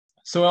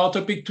So our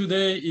topic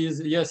today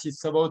is, yes,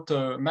 it's about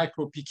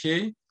macro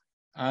PK,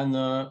 and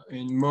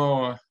in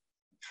more,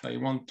 if I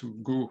want to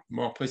go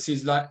more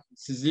precisely,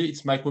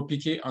 it's micro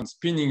PK on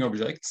spinning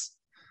objects.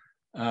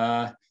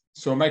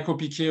 So micro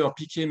PK or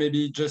PK,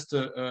 maybe just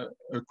a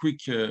quick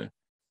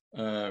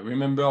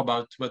remember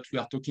about what we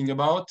are talking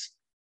about.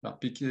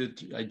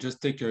 PK, I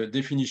just take a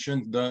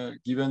definition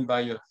given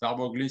by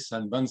Verboglis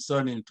and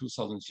Bansal in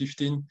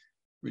 2015,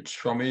 which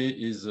for me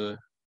is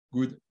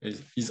good,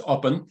 is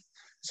open.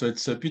 So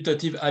it's a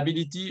putative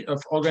ability of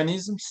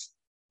organisms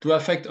to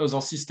affect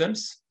other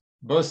systems,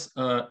 both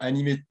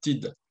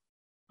animated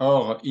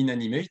or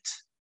inanimate,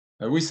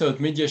 without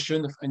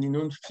mediation of any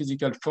known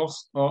physical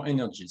force or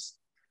energies.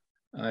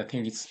 And I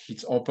think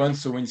it's open.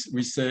 So when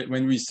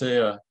we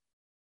say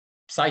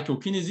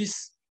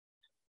psychokinesis,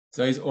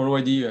 there is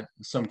already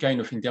some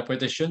kind of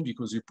interpretation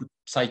because you put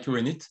psycho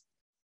in it.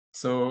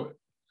 So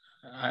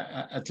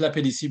at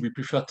LAPDC, we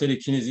prefer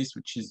telekinesis,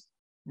 which is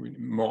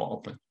more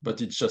open,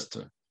 but it's just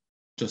a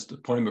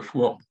problem of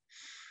word.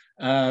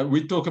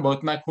 We talk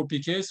about macro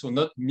PK, so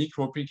not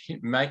micro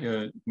PK,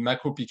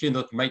 macro PK,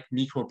 not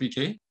micro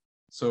PK.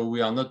 So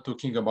we are not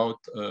talking about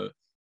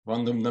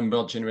random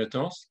number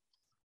generators,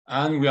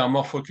 and we are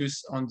more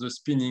focused on the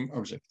spinning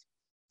object.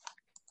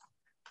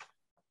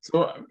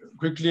 So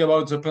quickly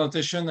about the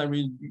presentation, I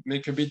will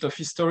make a bit of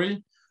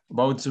history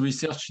about the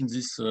research in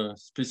these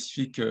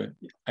specific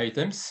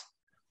items.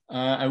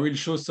 I will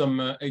show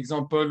some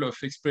example of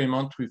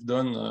experiment we've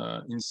done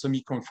in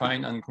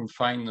semi-confined and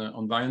confined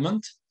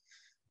environment.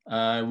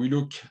 We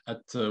look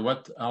at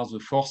what are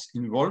the force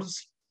involved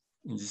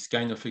in this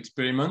kind of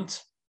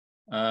experiment.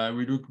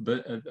 We look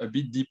a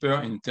bit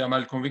deeper in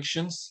thermal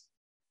convections,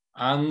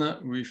 and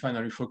we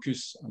finally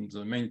focus on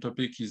the main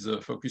topic is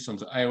focus on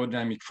the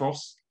aerodynamic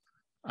force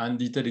and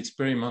detailed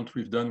experiment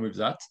we've done with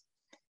that.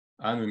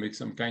 And we make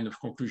some kind of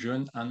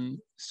conclusion, and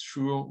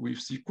sure we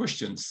see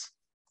questions.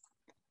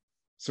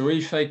 So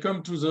if I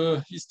come to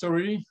the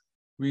history,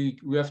 we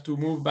have to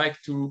move back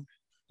to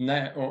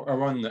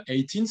around the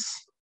 18th.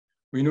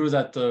 We know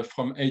that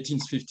from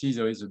 1850,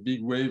 there is a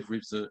big wave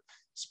with the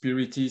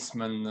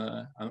Spiritism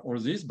and all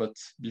this, but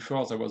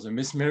before there was a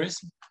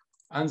mesmerism.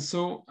 And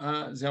so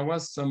there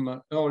was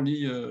some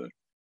early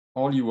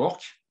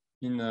work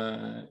in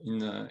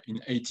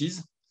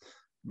 80s.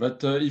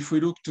 But if we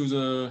look to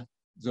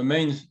the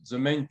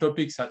main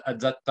topics at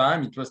that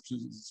time, it was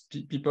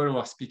people who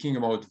were speaking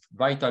about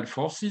vital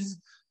forces,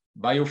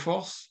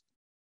 bioforce,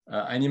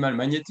 animal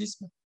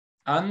magnetism,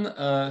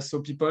 and so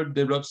people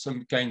developed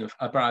some kind of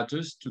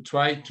apparatus to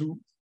try to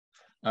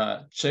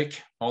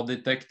check or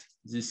detect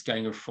this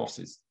kind of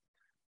forces.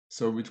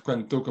 So we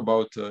can talk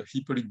about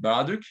Hippolyte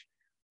Baraduc.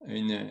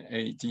 In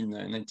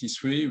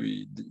 1893,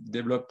 we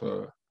developed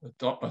a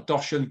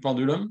torsion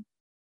pendulum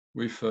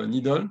with a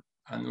needle,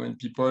 and when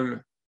people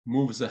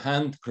move the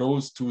hand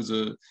close to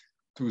the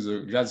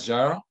glass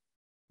jar,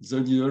 the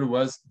needle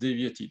was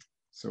deviated.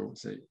 So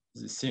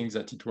they think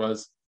that it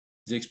was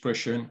the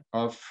expression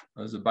of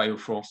the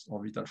bioforce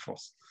or vital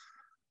force.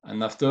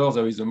 And after,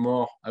 there is a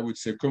more, I would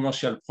say,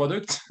 commercial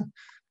product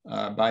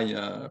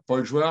by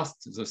Paul Jouard,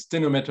 the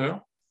stenometer,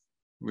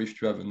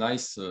 which you have a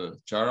nice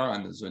jar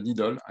and the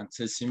needle, and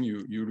same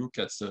you look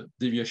at the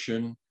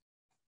deviation,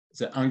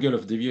 the angle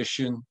of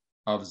deviation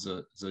of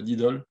the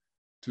needle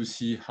to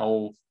see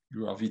how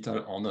you are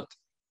vital or not.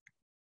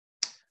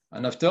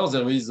 And after,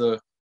 there is a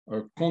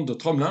Comte de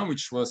Tromelin,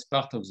 which was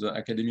part of the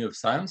Academy of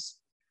Science,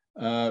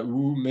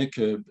 who make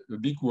a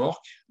big work,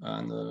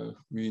 and the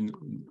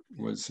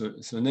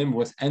name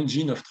was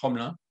Engine of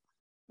Tromelin.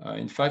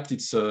 In fact,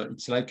 it's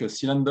like a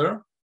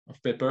cylinder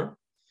of paper.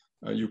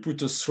 You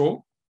put a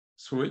straw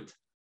through it,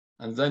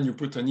 and then you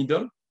put a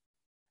needle,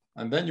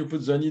 and then you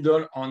put the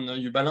needle on,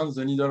 you balance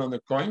the needle on a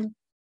coin,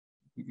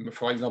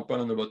 for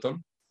example, on a bottle,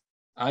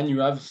 and you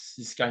have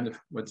this kind of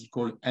what you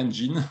call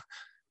engine,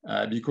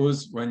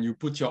 because when you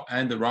put your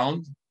hand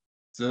around,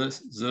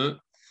 the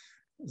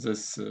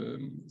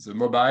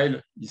mobile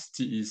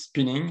is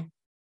spinning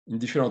in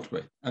different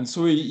way. And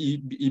so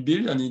he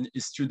built and he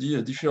studied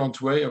a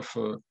different way of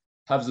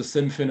have the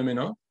same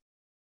phenomena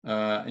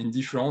in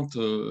different,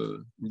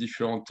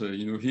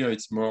 here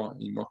it's more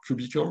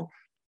cubical.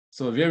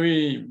 So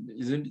they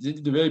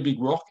did a very big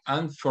work,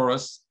 and for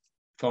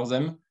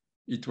them,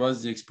 it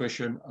was the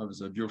expression of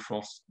the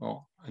bioforce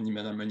or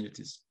animal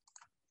magnetism.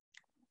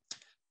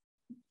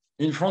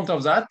 In front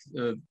of that,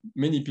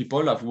 many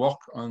people have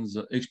worked on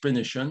the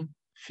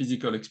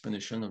physical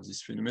explanation of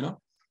this phenomena.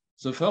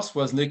 The first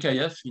was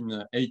Nekayev in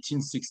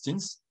 1816.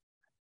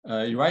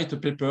 He wrote a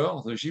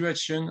paper, The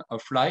Gyration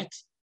of Light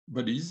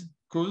Bodies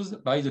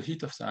Caused by the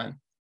Heat of the Hand.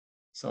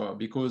 So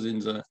because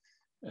in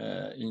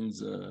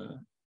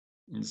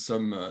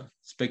some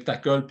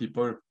spectacle,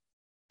 people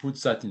put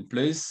that in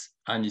place,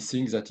 and he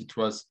thinks that it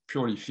was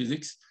purely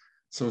physics.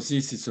 So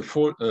this is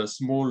a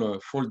small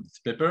folded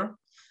paper,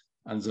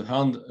 and the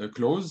hand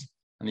closed,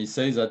 and he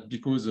says that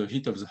because the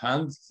heat of the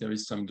hand, there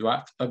is some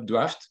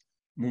updraft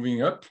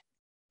moving up,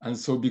 and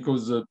so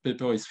because the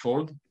paper is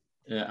folded,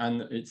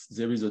 and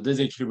there is a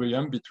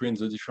disequilibrium between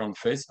the different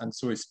faces, and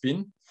so a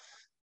spin.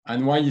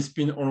 And why you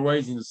spin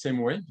always in the same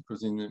way?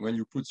 Because when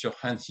you put your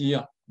hand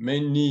here,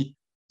 mainly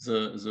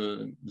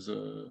the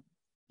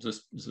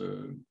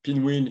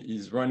pinwheel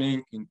is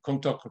running in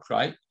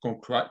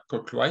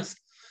counterclockwise.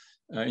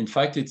 In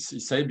fact,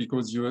 it's said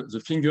because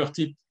the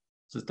fingertip,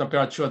 the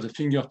temperature at the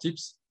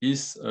fingertips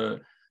is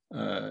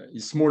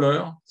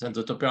smaller than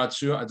the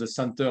temperature at the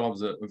center of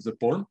the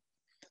palm.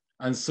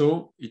 And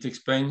so it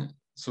explains,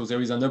 so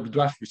there is an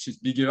updraft which is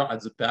bigger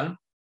at the palm.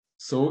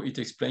 So it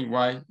explains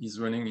why it's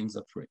running in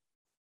that way.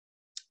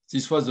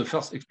 This was the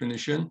first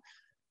explanation.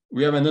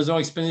 We have another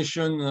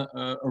explanation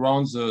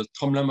around the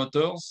Tremblin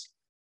motors,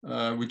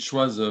 which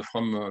was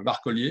from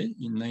Barcollier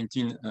in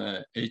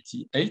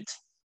 1988.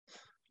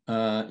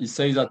 He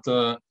says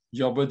that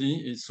your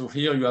body is, so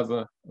here you have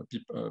a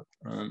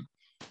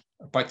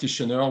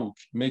practitioner who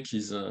make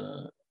his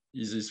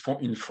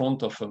in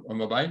front of a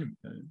mobile.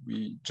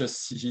 We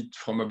just see it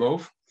from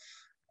above.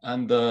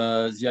 And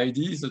the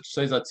idea is to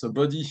say that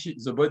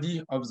the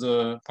body of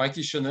the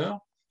practitioner,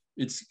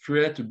 it's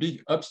create a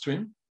big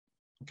upstream,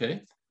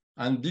 okay?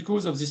 And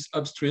because of this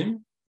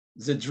upstream,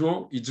 it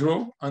draw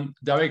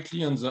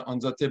directly on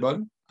the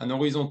table an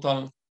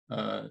horizontal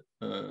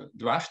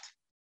draft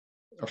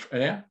of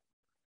air.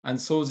 And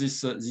so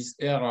this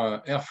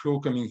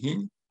airflow coming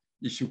in,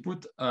 if you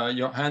put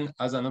your hand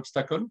as an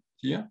obstacle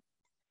here,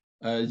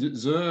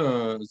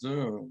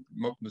 the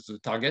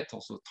target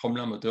of the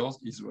Tremblin motors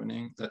is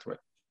running that way.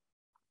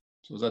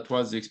 So that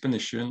was the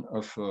explanation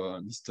of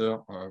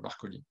Mr.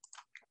 Barcollier.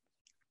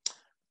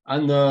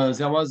 And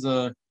there was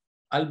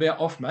Albert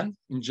Hoffmann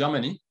in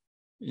Germany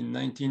in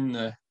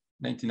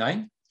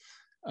 1999,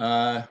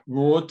 who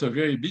wrote a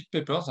very big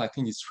paper. I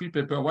think it's 3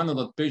 papers,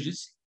 100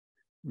 pages.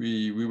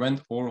 We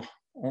went all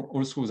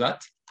through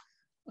that.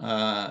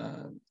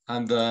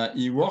 And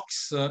he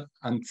works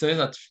and says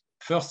that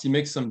first he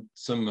makes some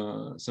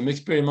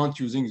experiment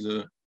using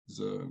the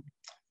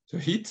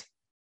heat.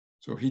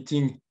 So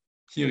heating,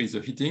 here is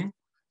the heating,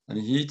 and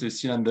he heat a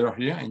cylinder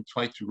here and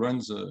try to run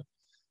the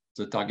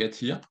target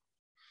here.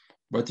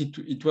 But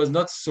it was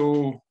not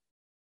so,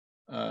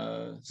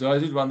 the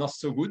results were not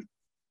so good.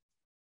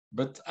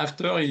 But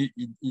after he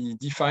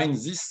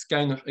defines this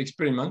kind of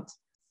experiment,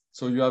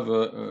 so you have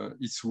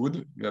it's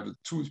wood, you have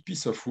 2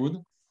 pieces of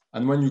wood,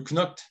 and when you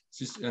knock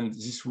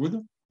this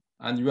wood,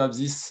 and you have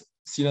this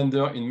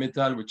cylinder in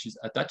metal which is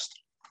attached,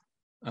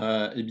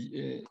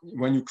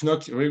 when you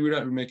knock you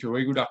make a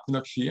regular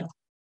knock here,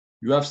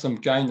 you have some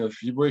kind of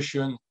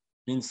vibration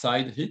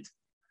inside it.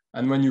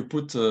 And when you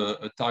put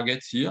a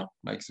target here,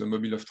 like the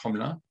mobile of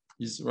Tremblin,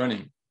 is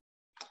running.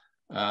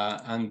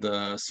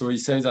 So he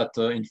says that,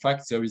 in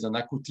fact, there is an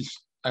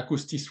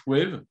acoustic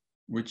wave,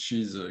 which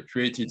is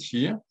created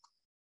here.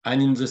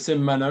 And in the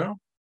same manner,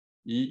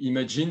 he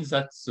imagines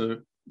that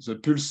the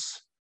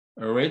pulse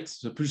rate,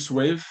 the pulse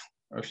wave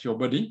of your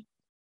body,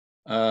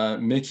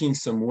 making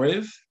some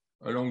wave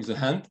along the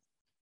hand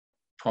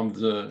from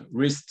the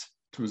wrist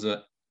to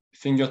the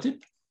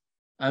fingertip,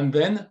 and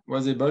then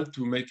was able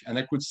to make an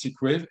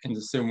acoustic wave in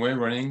the same way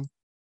running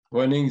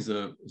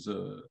the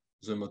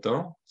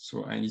motor.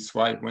 So, and it's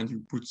why when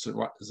you put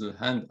the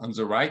hand on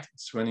the right,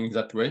 it's running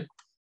that way,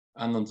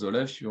 and on the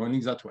left, you're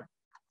running that way.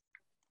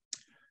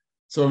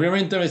 So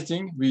very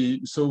interesting. We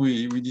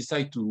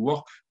decide to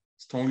work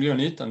strongly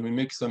on it, and we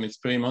make some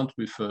experiment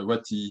with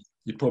what he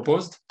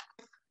proposed.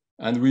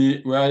 And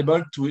we were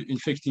able to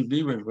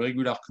effectively, with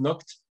regular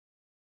knock,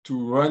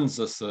 to run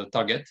this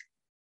target,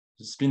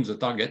 to spin the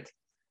target.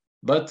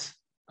 But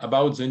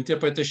about the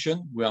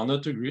interpretation, we are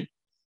not agree,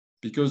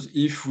 because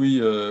if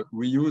we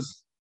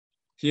use,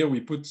 here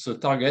we put the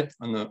target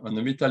on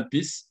a metal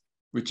piece,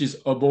 which is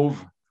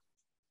above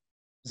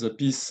the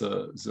piece,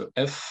 the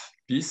F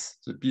piece,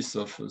 the piece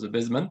of the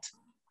basement.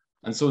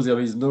 And so there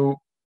is no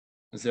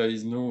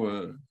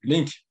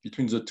link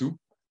between the two.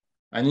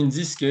 And in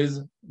this case,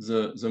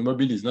 the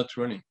mobile is not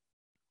running.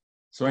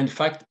 So in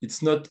fact,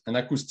 it's not an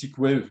acoustic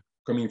wave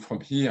coming from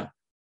here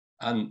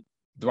and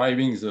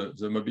driving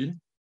the mobile,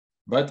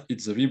 but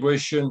it's a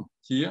vibration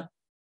here,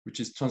 which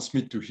is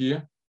transmitted to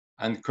here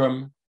and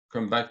come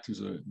back to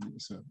the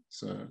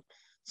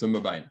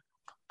mobile.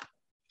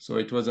 So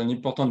it was an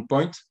important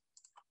point.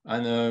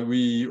 And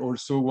we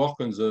also work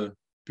on the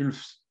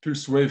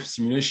pulse wave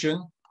simulation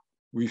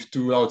with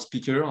 2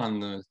 loudspeakers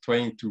and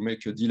trying to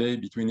make a delay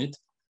between it.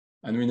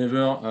 And we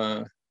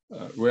never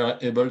were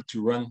able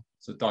to run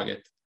the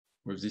target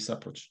with this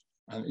approach.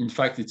 And in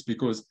fact, it's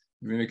because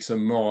we make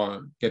some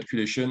more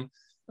calculation.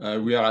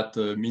 We are at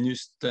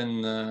minus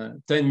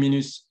 10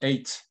 minus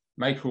 8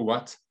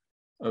 microwatt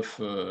of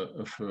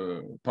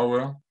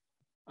power.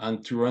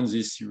 And to run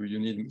this, you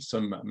need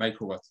some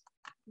microwatt,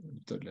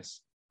 a little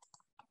less.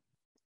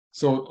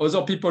 So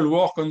other people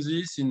work on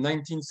this in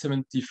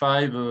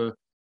 1975,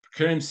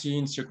 KMC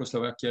in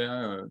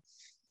Czechoslovakia,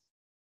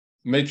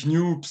 make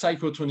new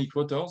psychotronic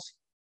motors,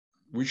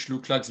 which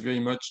look like very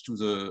much to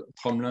the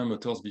Tremblin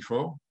motors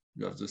before.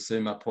 You have the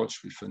same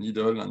approach with a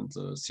needle and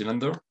a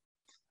cylinder.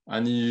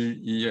 And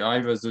he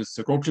arrives at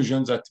the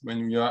conclusion that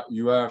when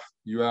you are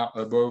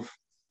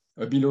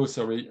below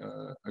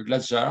a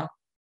glass jar,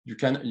 you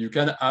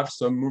can have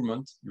some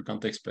movement you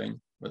can't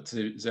explain, but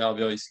they are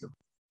very slow.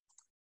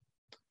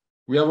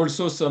 We have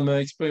also some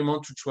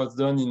experiment which was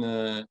done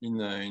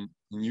in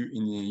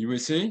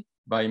USA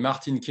by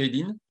Martin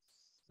Kadin.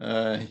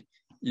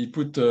 He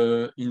put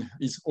in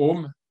his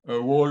home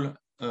a wall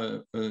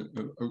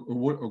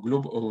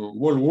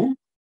room.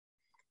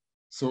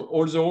 So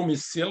all the room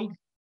is sealed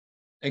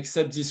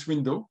except this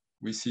window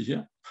we see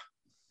here.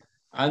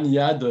 And he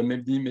had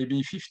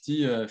maybe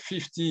 50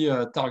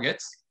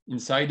 targets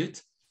inside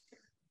it.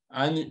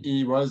 And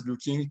he was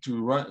looking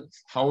to run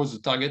how the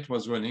target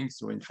was running.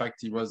 So in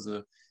fact, he was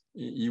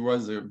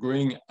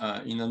going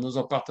in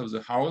another part of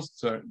the house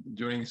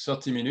during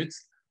 30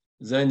 minutes.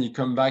 Then he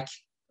come back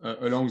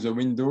along the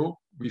window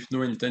with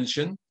no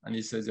intention, and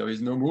he says there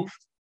is no move.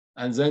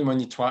 And then when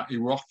he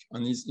worked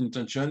on his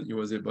intention, he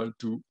was able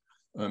to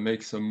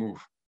make some move.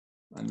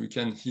 And we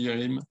can hear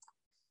him.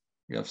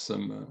 We have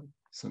some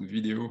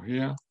video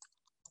here.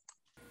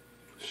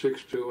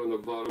 6-2 on the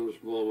bottom, the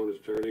small one is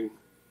turning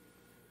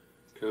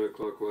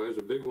counterclockwise.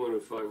 The big one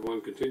at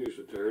 5-1 continues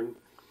to turn.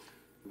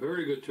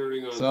 Very good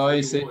turning on. So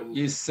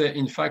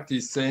in fact,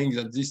 he's saying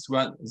that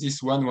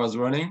this one was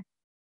running,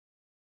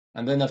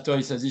 and then after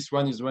he says this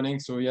one is running,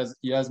 so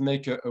he has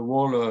make a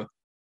whole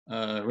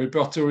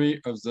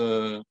repertory of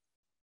the.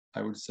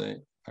 I would say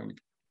I will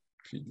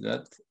click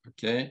that.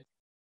 Okay.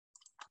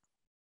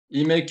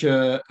 He make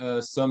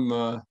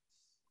some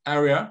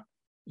area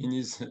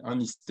on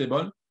his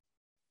table,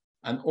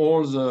 and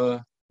all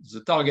the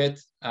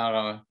targets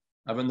have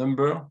a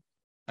number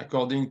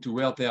according to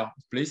where they are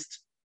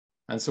placed.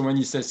 And so when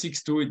he says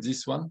 6-2, it's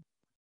this one,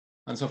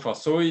 and so forth.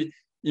 So he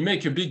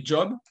make a big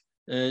job.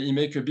 He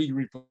make a big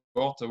report,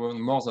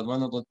 more than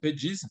 100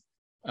 pages.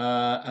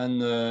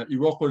 And he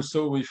work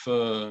also with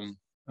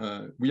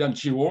William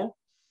G. Wall.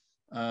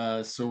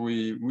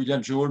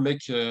 William G. Wall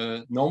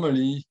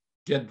normally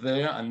get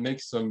there and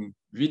make some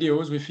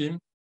videos with him,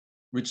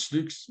 which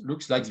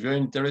looks like very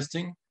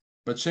interesting.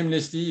 But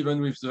shamelessly, even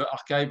with the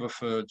archive of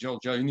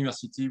Georgia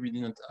University, we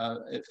didn't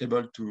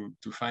able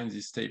to find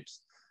these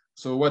tapes.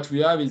 So what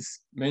we have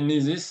is mainly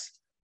this.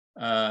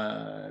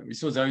 We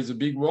saw there is a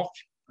big work,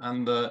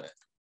 and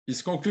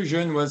his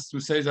conclusion was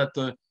to say that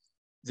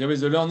there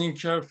is a learning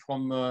curve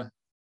from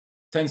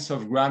tenths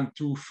of gram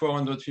to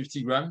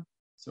 450 grams.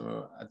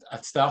 So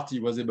at start, he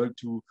was able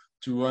to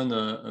run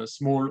a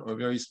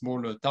very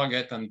small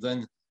target, and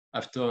then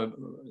after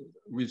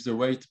with the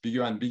weight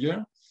bigger and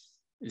bigger.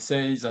 He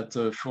says that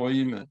for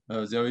him,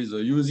 there is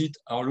a use it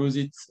or lose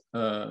it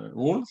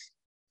rules.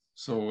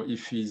 So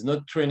if he's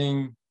not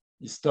training,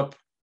 he stop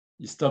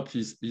his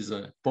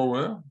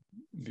power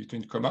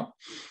between comma.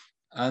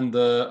 And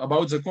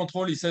about the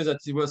control, he says that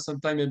he was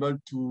sometimes able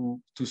to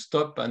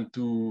stop and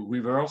to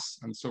reverse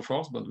and so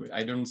forth, but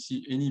I don't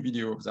see any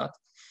video of that.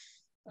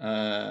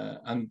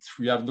 And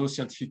we have no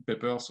scientific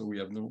paper, so we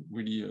have no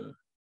really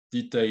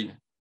detailed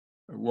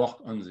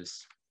work on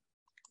this.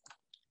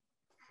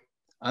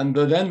 And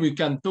then we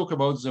can talk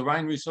about the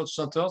Rhine Research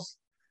Centers,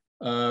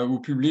 who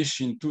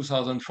published in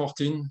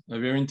 2014 a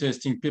very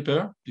interesting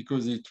paper,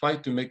 because they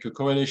tried to make a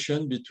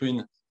correlation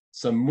between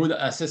some mood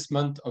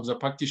assessment of the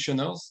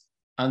practitioners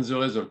and the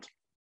result.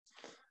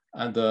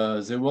 And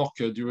they work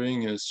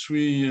during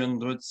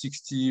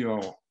 360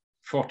 or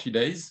 40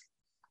 days.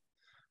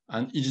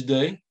 And each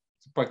day,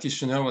 the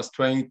practitioner was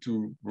trying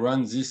to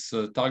run this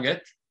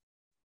target.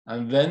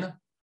 And then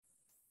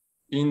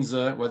in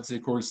the what they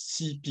call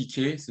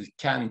CPK, the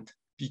canned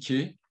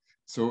PK,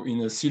 so in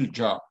a sealed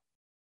jar.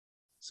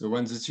 So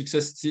when the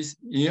success is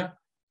here,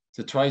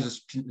 they try the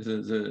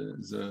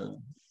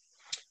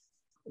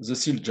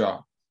sealed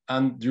jar.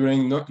 And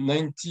during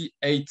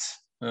 98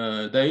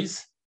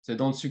 days, they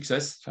don't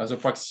success, as a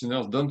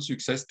practitioners don't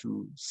success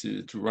to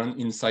run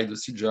inside the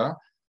sealed jar.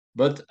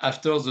 But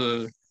after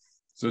the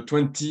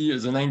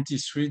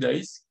 93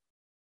 days,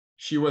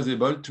 she was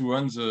able to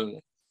run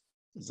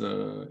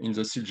in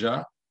the sealed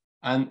jar.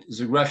 And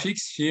the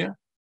graphics here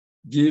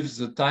gives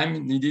the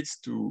time needed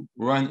to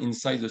run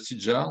inside the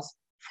sealed jars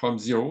from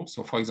 0.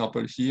 So for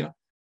example, here,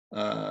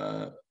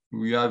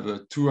 we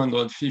have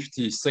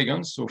 250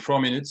 seconds, so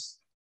 4 minutes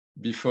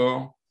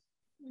before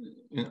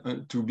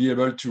to be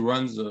able to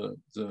run the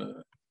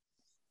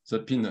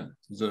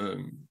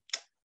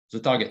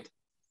target.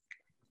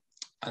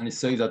 And it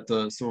says that,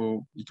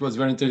 so it was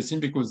very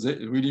interesting because they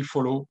really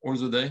follow all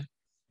the day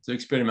the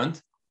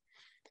experiment.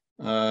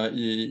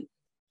 You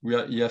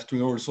have to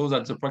know also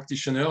that the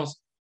practitioners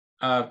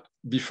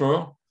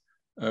before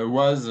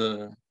was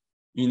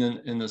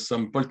in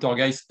some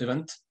poltergeist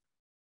event,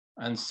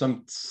 and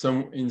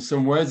in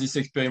some ways this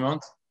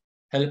experiment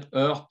helped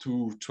her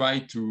to try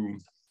to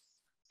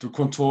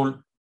control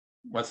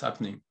what's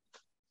happening.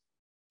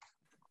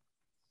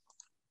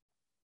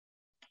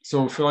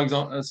 So for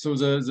example, so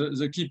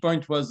the key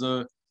point was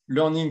the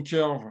learning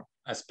curve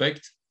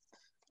aspect.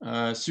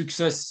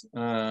 Success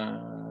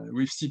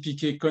with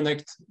CPK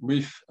connect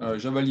with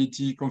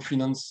joviality,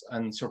 confidence,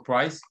 and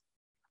surprise,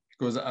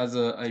 because as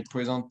I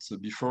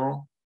presented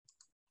before,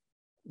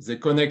 they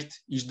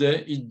connect each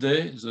day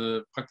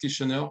the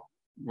practitioner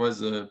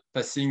was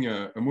passing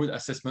a mood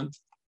assessment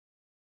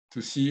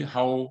to see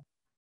how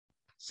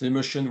the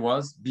emotion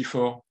was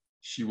before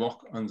she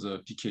worked on the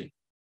PK.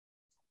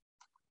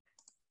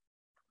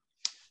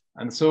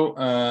 And so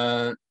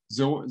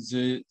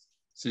they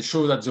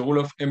show that the role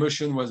of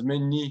emotion was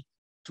mainly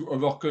to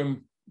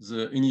overcome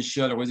the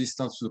initial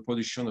resistance to the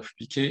production of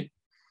PK.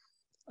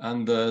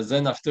 And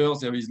then after,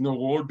 there is no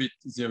role,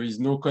 there is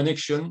no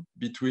connection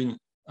between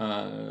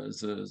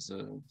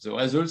the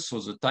results, so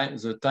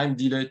the time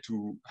delay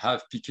to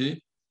have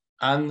PK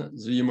and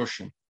the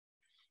emotion.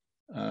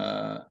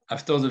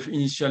 After the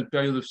initial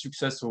period of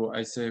success, so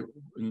I say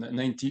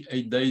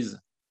 98 days,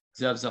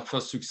 they have their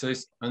first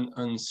success on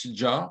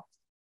CJAR.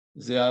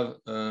 They have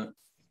a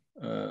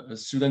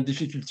student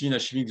difficulty in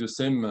achieving the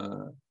same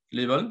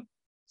level,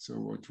 so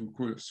what we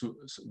call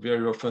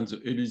very often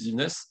the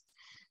elusiveness,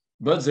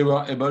 but they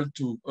were able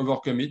to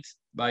overcome it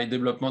by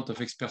development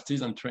of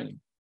expertise and training.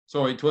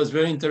 So it was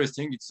very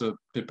interesting. It's a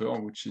paper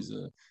which is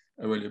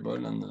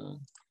available and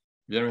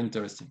very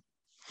interesting.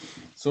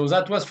 So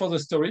that was for the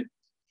story.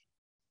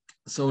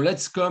 So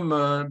let's come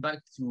back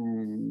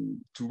to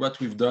what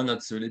we've done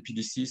at the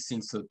LAPDC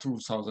since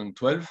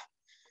 2012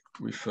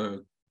 with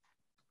a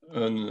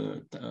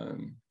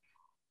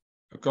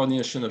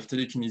coordination of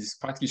telekinesis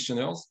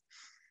practitioners.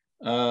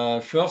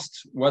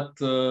 First,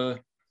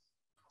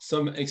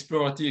 some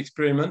exploratory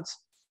experiments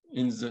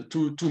in the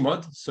two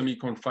modes,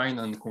 semi-confined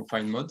and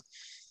confined mode.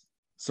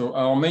 So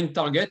our main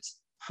target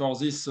for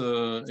this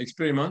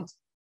experiment,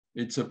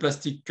 it's a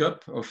plastic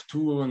cup of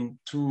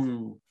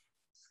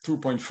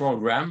 2.4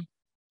 grams.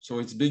 So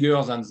it's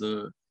bigger than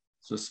the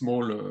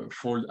small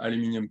fold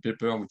aluminum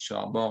paper, which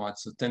are more at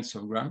the 10th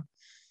of gram.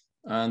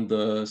 And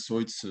so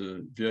it's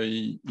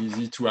very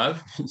easy to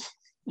have.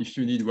 If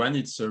you need one,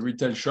 it's a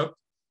retail shop.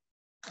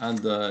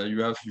 And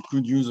you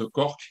could use a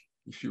cork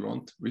if you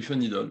want with a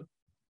needle.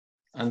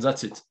 And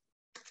that's it.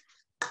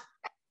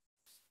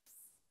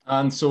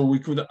 And so we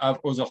could have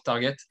other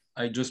targets.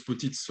 I just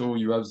put it so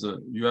you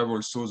have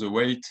also the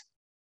weight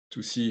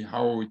to see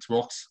how it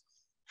works.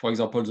 For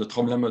example, the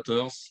trembling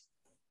motors.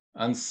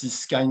 And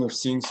this kind of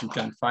things you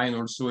can find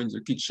also in the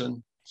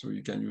kitchen, so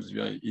you can use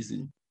very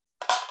easily.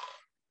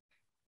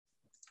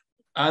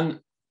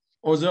 And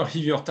other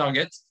heavier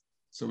targets,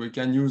 so we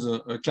can use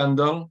a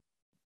candle.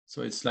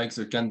 So it's like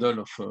the candle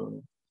of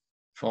for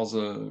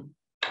the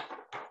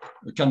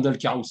candle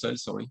carousel,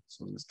 sorry.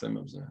 So the stem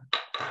of the.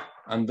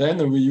 And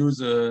then we use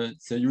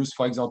they use,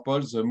 for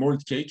example, the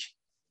mold cake.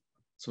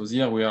 So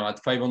here we are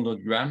at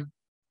 500 grams,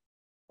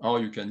 or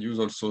you can use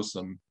also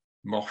some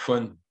more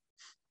fun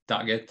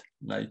target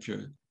like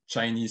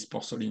Chinese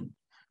porcelain.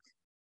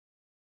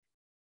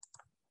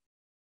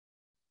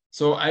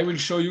 So I will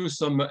show you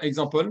some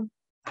example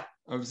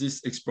of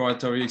this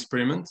exploratory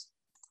experiment.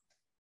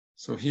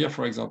 So here,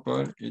 for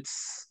example,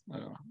 it's,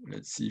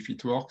 let's see if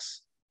it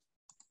works.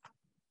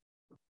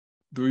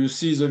 Do you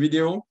see the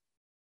video?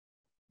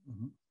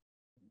 Mm-hmm.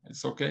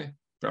 It's okay,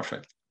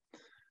 perfect.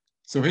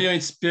 So here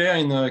it's Pierre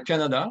in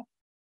Canada.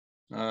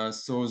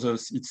 So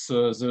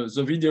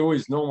the video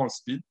is normal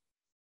speed.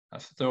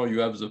 After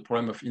you have the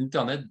problem of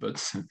internet, but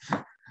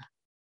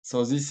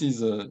so this is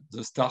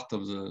the start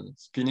of the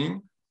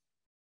spinning.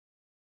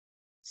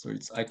 So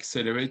it's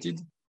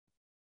accelerated.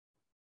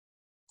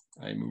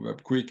 I move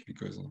up quick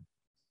because,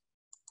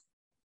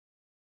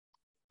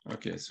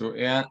 okay, so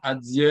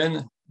at the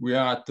end, we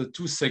are at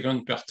 2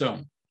 seconds per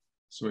turn.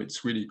 So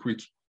it's really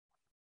quick.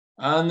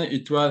 And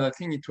it was, I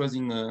think it was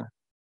in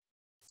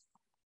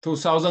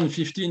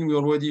 2015, we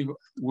already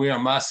wear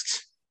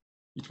masks.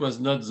 It was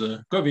not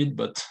the COVID,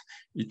 but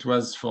it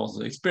was for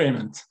the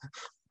experiment.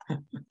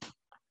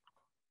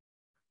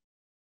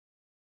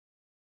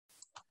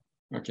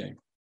 Okay,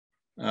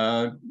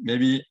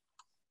 maybe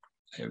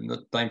I have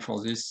not time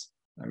for this.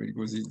 I will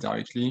go this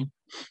directly.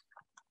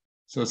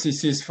 So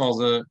this is for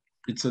the,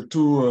 it's a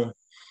two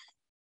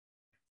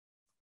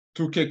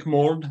cake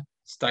mold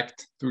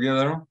stacked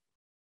together.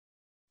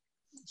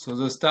 So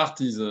the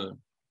start is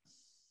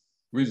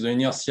with the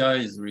inertia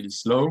is really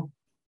slow.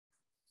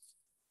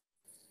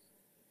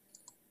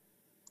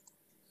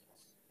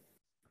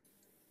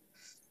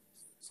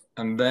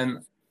 And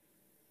then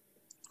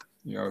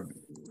you are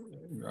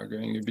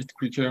going a bit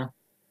quicker.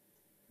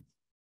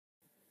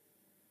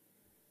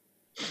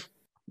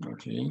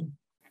 Okay.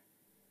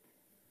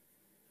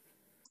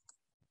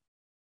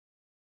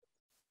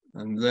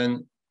 And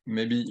then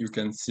maybe you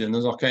can see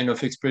another kind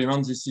of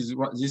experiment.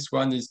 This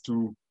one is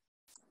to,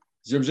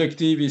 the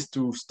objective is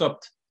to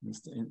stop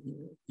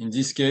in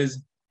this case,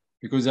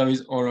 because there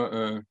is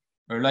a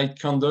light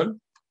candle.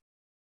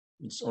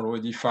 It's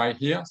already fired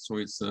here, so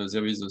it's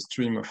there is a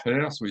stream of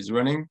air, so it's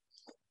running.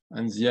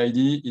 And the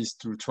idea is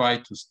to try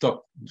to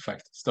stop, in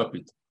fact, stop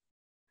it.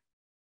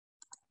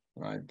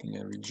 I think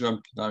I will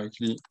jump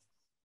directly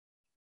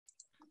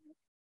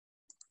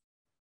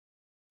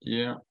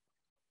here.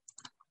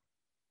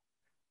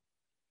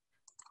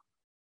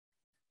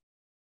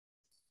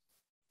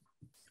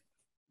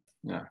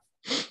 Yeah.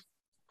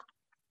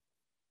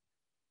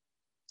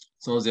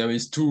 So there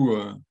is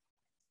two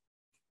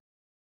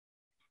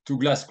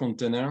glass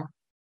containers.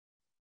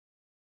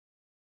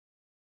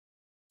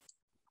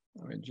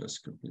 I will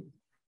just copy.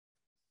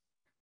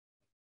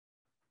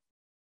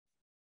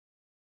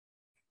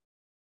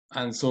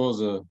 And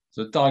so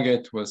the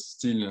target was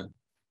still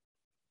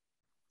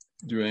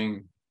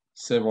during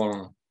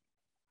several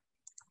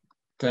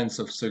tenths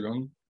of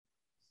second. You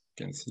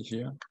can see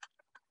here.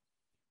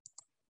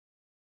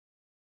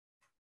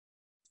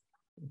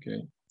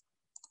 Okay.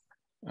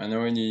 And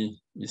when he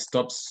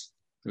stops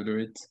to do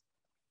it,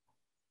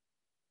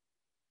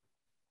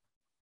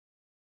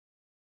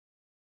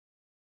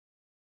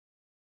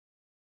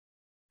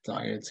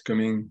 target's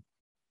coming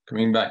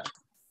back.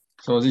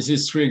 So this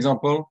is 3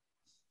 examples.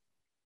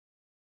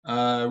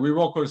 We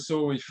work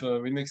also with,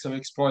 we make some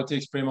exploratory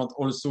experiment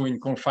also in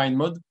confined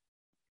mode.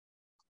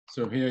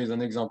 So here is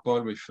an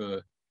example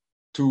with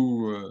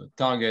 2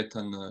 target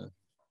and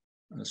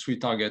 3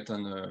 target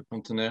and a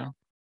container,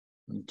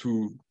 and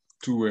two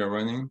were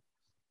running.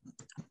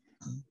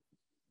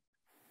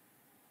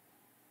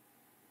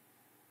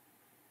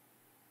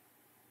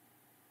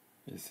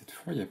 Et cette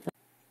fois, il n'y a pas.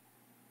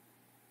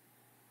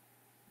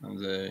 And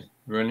they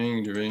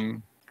running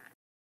during,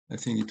 I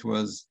think it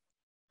was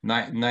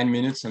 9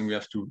 minutes, and we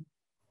have to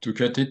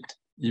cut it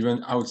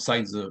even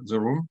outside the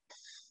room.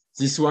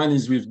 This one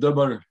is with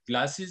double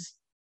glasses.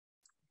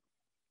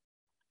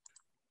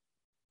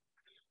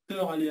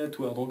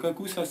 Aléatoire. Donc un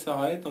coup ça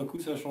s'arrête, un coup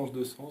ça change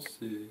de sens.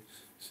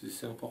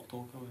 C'est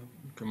important quand même.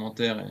 Le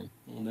commentaire est...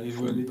 On a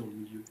évolué dans le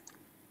milieu.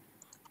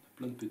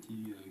 Plein de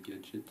petits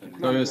gadgets.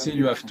 So you see,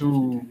 you have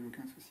two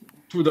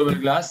double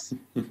glass.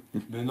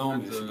 Mais non,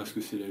 mais c'est parce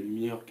que c'est la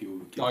lumière qui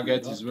est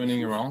target is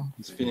running around,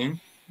 spinning.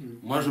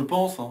 Moi je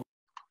pense. Hein.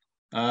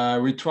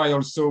 We try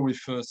also with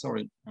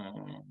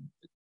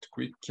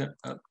quick.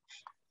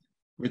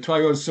 We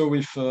try also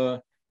with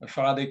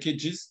Faraday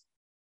cages,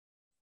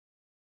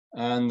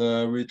 and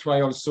we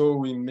try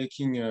also in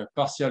making a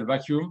partial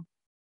vacuum.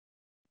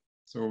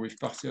 So with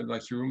partial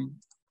vacuum.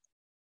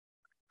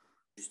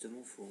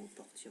 Justement, il faut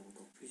partir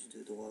encore plus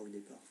de droit au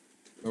départ.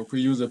 Donc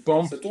we use a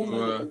pump ça tourne,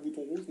 to le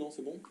bouton rouge, non,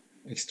 c'est bon.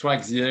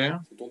 Extract the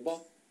air. Ça tourne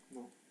pas.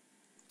 Non.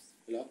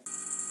 Et là.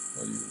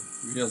 So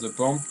you hear the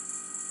pump.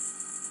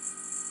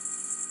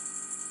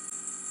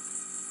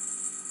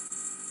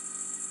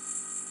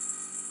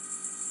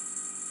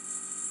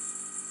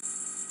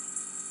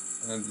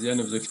 At the end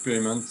of the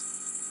experiment,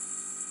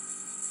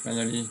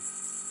 finally,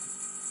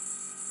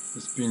 the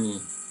spin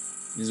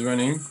is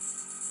running.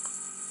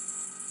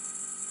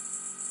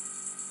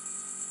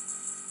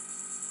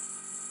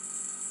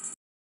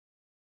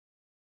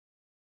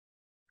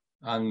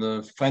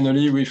 And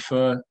finally, with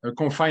a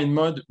confined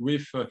mode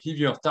with a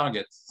heavier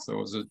target.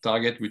 So the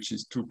target, which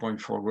is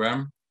 2.4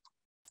 grams.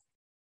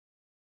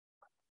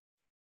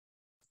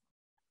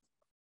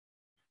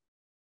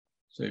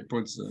 So he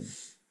puts the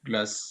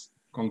glass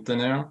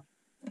container.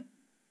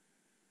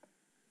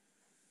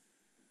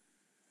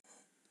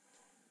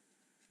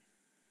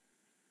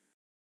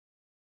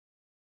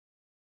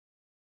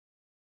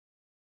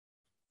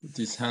 Put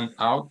his hand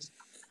out.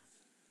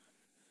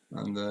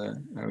 And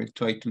I will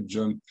try to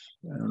jump.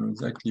 I don't know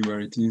exactly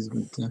where it is,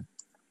 but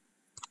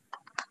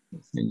I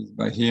think it's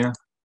by here.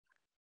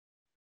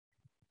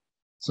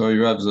 So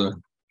you have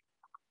the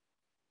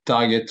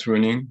target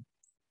running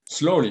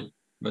slowly,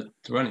 but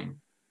running.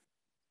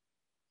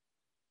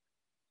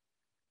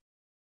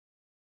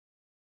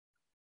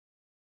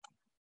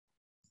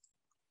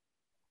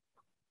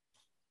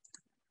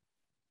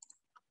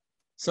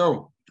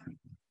 So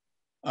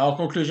our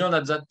conclusion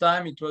at that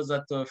time, it was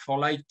that for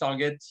light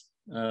target,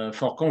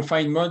 for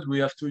confined mode, we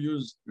have to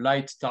use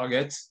light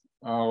targets,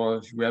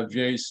 or we have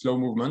very slow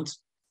movement.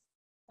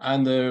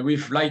 And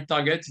with light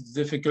targets, it's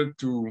difficult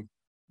to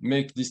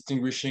make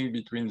distinguishing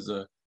between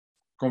the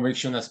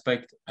convection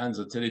aspect and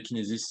the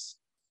telekinesis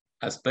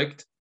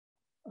aspect.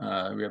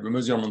 We have a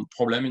measurement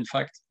problem, in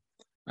fact.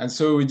 And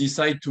so we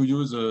decide to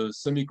use a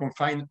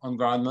semi-confined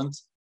environment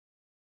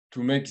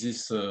to make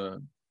this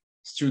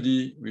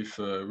study with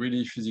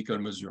really physical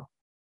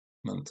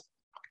measurement.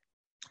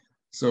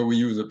 So we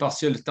use a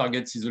partial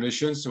target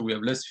isolation, so we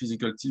have less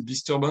physical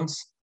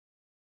disturbance.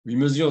 We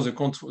measure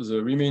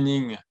the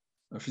remaining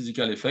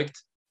physical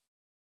effect,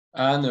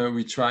 and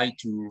we try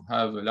to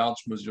have a large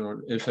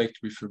measure effect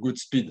with a good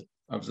speed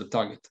of the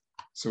target.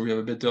 So we have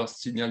a better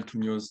signal to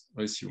noise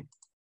ratio.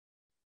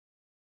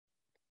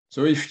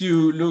 So if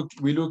you look,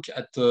 we look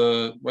at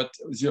what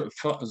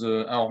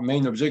our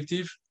main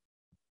objective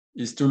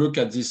is to look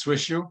at this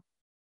ratio.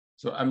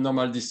 So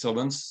abnormal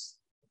disturbance,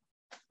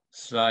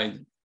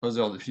 slide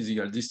other the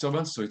physical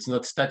disturbance. So it's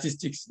not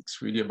statistics,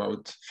 it's really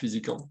about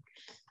physical.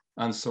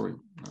 And sorry,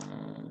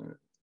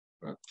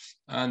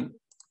 and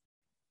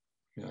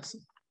yes,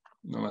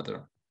 no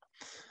matter.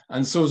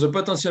 And so the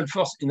potential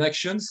force in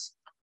actions,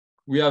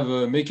 we have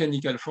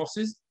mechanical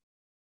forces.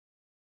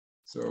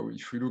 So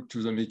if we look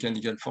to the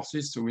mechanical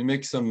forces, so we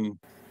make some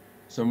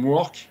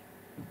work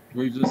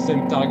with the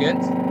same target,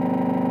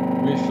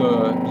 with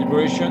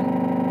vibration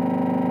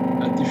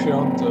at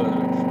different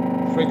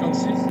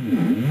frequencies,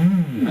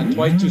 and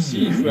try to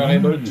see if we are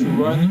able to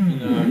run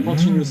in a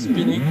continuous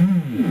spinning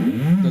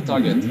the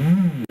target.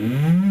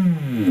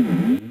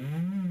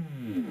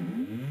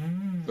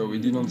 So we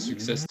didn't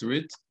success to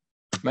it.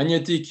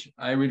 Magnetic,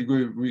 I will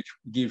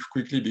give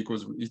quickly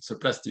because it's a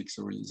plastic,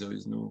 so there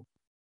is no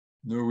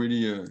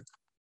really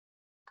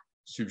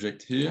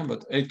subject here,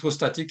 but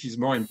electrostatic is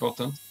more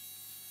important.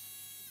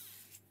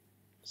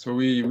 So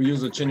we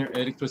use the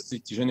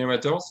electrostatic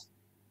generators.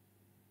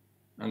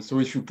 And so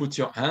if you put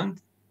your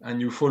hand and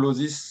you follow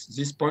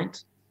this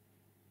point,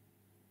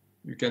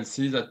 you can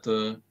see that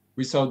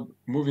without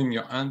moving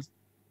your hand,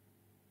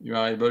 you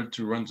are able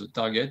to run the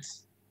target.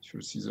 If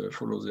you see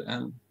follow the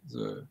hand,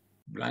 the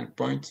blank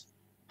point,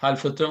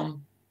 half a turn,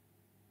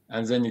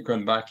 and then you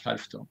come back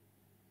half turn.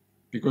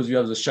 Because you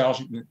have the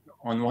charge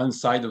on one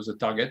side of the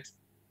target.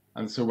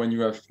 And so when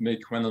you have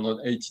make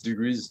 180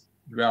 degrees,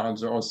 you are on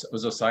the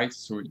other side,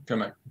 so you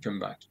come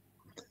back.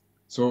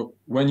 So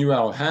when you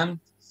are a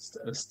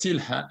still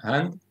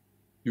hand,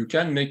 you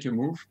can make a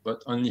move,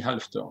 but only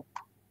half turn.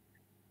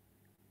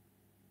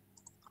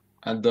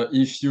 And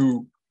if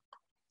you,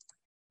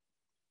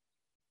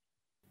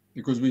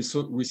 because we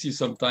see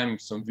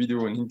sometimes some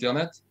video on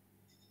internet,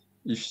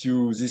 if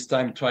you this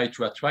time try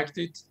to attract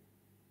it,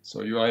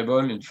 so you are able,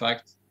 in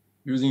fact,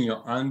 using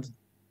your hand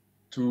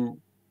to,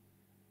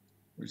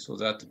 we saw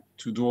that,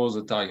 to draw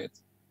the target.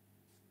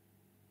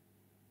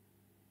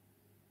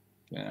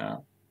 Yeah.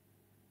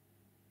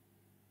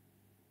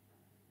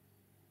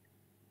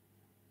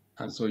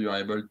 And so you are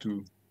able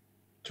to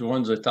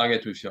run the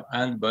target with your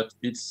hand, but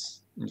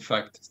it's in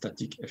fact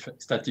static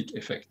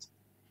effect.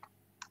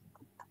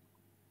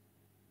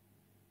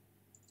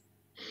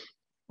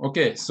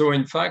 Okay, so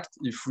in fact,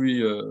 if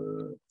we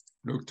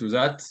look to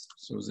that,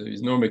 so there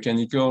is no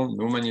mechanical,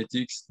 no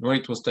magnetics, no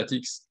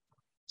electrostatics.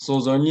 So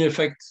the only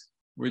effect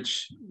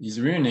which is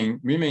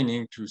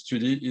remaining to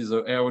study is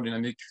the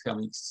aerodynamic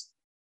thermics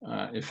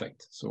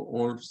effect. So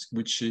all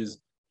which is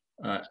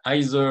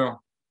either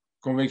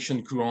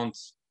convection current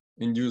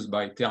induced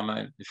by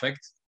thermal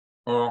effect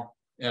or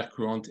air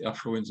current,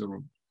 airflow in the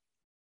room.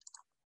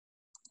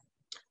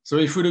 So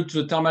if we look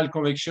to the thermal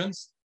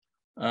convections,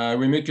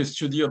 we make a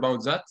study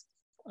about that.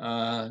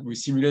 We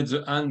simulate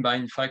the hand by,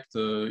 in fact,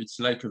 it's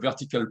like a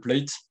vertical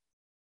plate.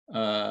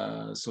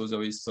 So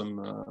there is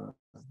some,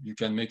 you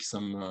can make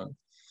some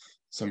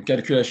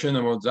calculation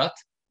about that.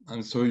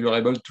 And so you're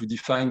able to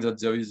define that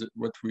there is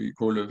what we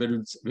call a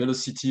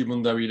velocity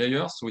boundary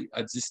layer. So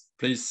at this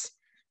place,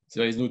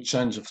 there is no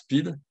change of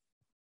speed.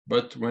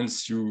 But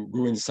once you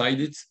go inside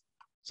it,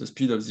 the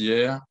speed of the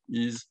air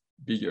is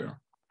bigger.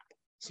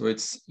 So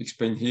it's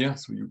explained here.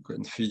 So you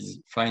can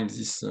find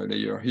this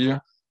layer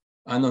here.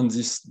 And on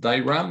this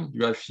diagram,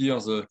 you have here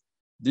the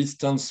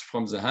distance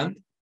from the hand.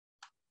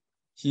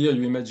 Here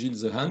you imagine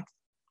the hand.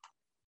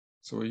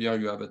 So here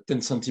you have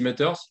 10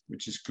 centimeters,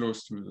 which is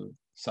close to the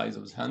size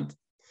of the hand.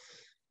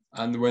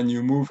 And when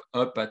you move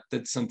up at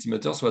 10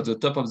 centimeters, so at the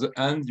top of the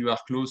hand, you are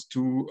close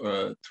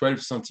to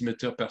 12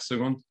 centimeters per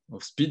second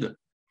of speed.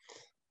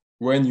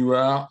 When you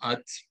are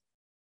at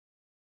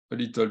a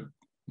little,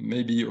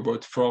 maybe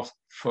about 4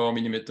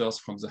 millimeters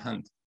from the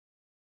hand,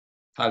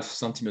 half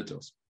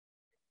centimeters.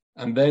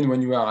 And then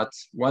when you are at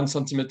 1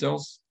 centimeter,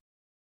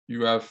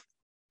 you have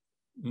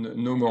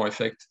no more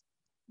effect,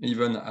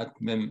 even at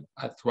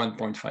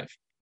 1.5.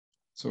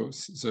 So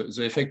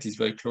the effect is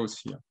very close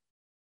here.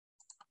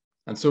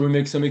 And so we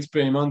make some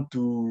experiment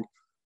to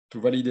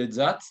validate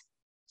that.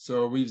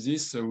 So with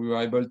this, we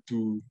were able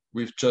to,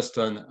 with just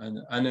an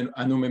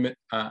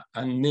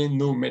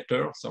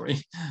anemometer,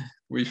 sorry,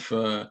 with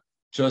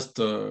just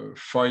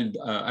foiled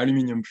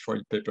aluminum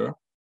foil paper.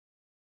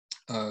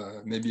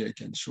 Maybe I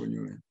can show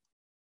you.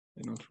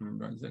 I don't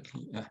remember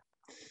exactly.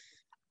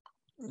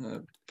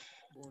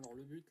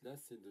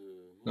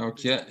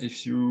 Okay,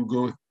 if you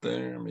go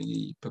there,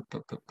 maybe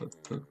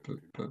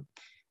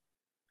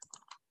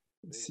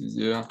it's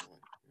easier.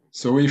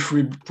 So if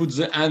we put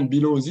the hand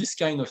below this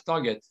kind of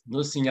target,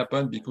 nothing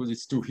happens because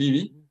it's too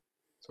heavy.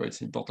 So it's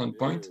an important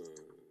point.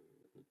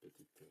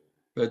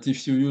 But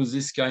if you use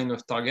this kind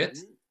of target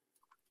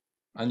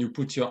and you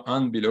put your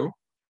hand below,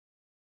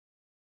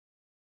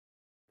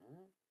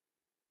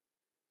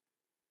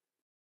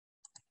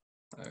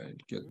 I'll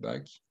get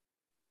back.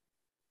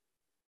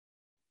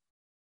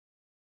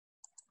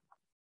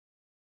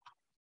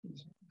 I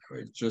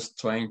was just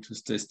trying to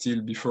stay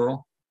still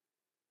before.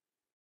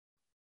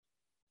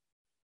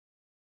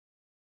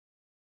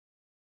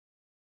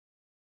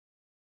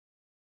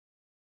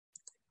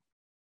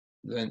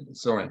 Then,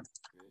 sorry,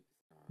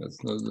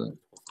 that's not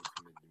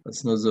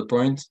the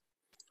point.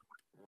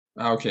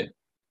 Okay,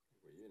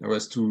 that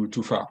was too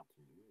far.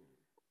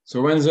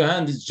 So when the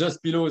hand is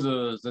just below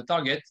the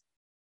target,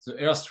 the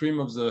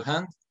airstream of the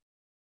hand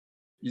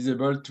is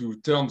able to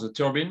turn the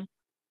turbine,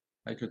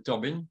 like a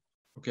turbine,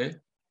 okay?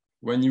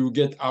 When you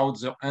get out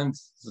the hand,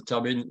 the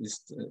turbine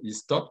is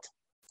stopped.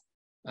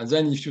 And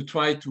then if you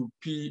try to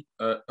pee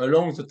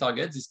along the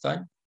target this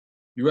time,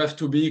 you have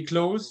to be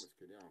close,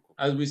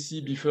 as we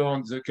see before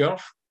on the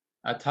curve,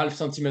 at half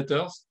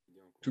centimeters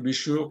to be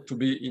sure to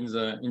be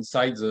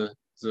inside the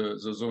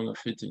zone of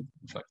heating,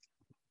 in fact.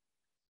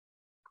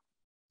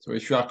 So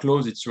if you are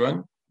close, it's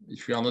run.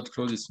 If you are not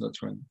close, it's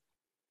not run.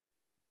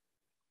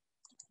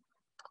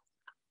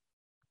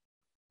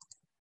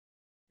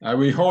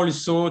 We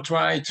also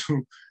try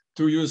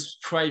to use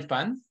fry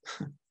pan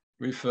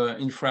with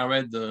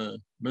infrared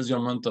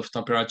measurement of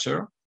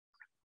temperature.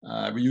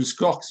 We use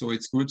cork, so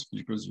it's good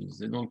because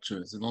they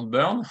don't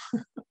burn.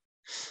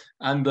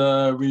 And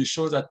we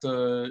show that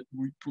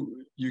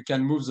you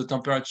can move the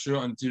temperature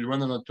until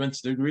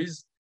 120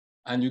 degrees,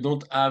 and you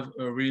don't have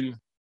a real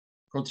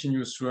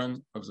continuous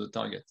run of the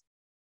target.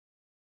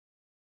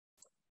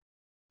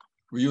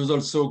 We use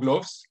also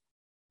gloves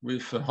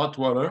with hot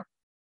water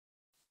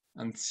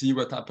and see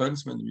what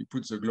happens when we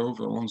put the glove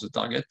around the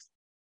target.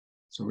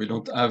 So we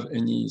don't have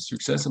any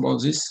success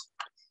about this.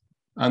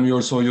 And we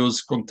also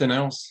use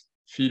containers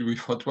filled with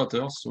hot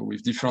water, so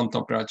with different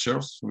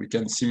temperatures, so we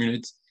can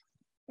simulate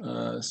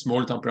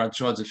small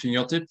temperature at the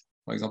fingertip,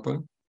 for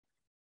example.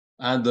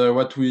 And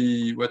what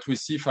we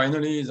see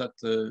finally is that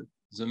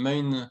the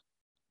main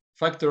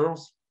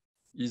factors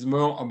is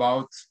more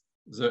about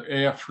the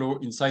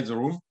airflow inside the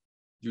room,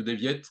 you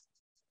deviate,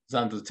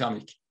 than the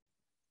thermic.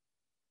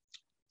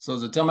 So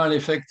the thermal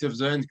effect of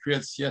the end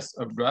creates, yes,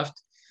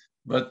 updraft,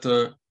 but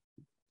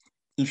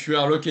if you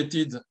are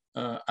located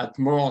at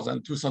more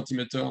than 2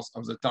 centimeters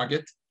of the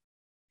target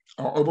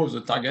or above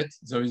the target,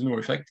 there is no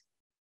effect.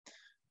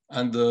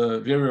 And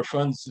very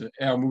often the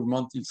air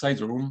movement inside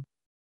the room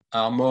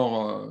are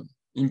more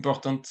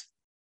important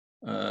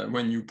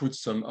when you put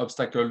some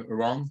obstacle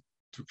around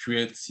to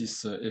create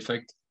this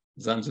effect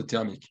than the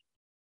thermic.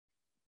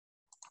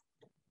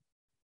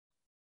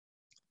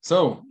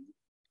 So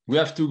we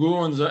have to go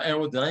on the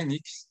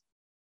aerodynamics.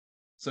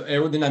 So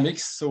aerodynamics,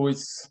 so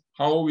it's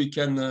how we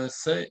can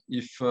say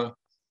if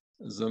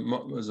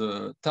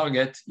the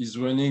target is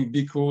running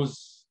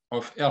because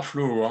of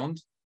airflow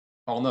around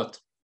or not.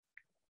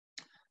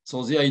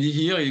 So the idea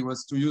here it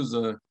was to use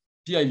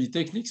PIV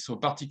techniques, so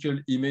particle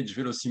image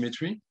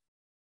velocimetry.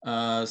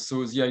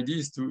 So the idea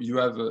is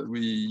we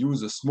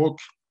use a smoke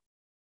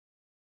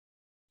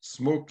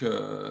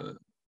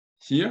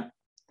here,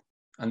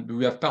 and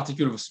we have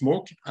particles of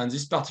smoke, and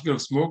these particles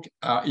of smoke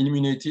are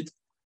illuminated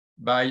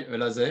by a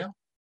laser.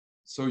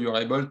 So you're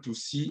able to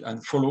see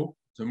and follow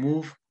the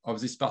move of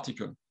this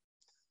particle.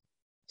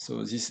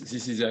 So this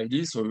is the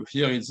idea. So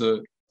here is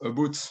a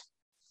booth,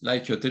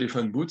 like a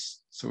telephone booth.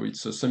 So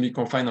it's a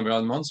semi-confined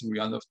environment. So we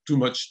have not too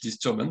much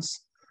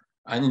disturbance.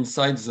 And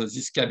inside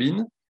this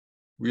cabin,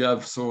 we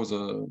have the stall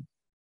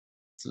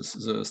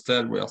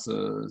where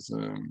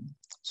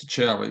the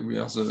chair where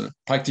the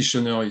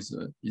practitioner is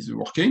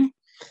working.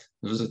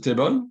 There's a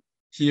table.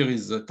 Here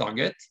is the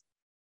target.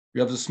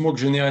 We have the smoke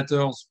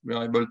generators. We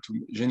are able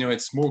to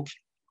generate smoke.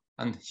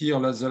 And here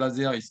the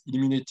laser is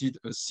illuminated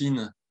a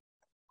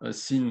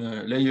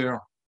thin layer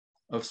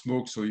of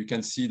smoke, so you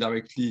can see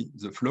directly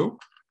the flow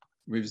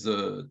with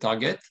the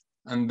target.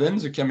 And then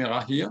the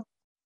camera here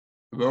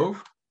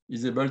above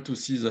is able to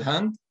see the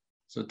hand,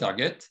 the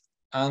target,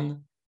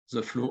 and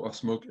the flow of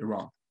smoke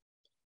around.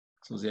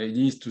 So the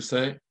idea is to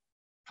say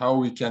how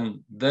we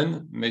can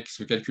then make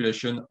the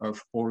calculation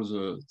of all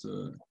the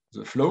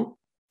flow.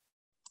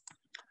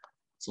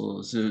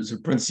 So the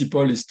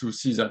principle is to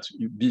see that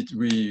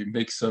we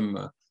make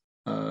some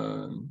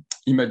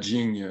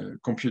imaging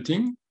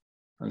computing.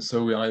 And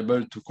so we are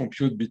able to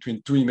compute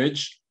between 2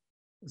 images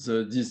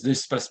this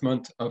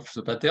displacement of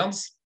the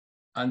patterns.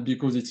 And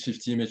because it's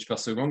 50 images per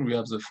second, we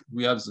have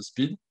the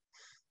speed.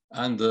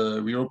 And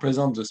we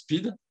represent the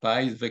speed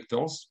by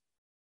vectors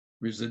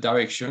with the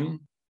direction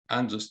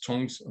and the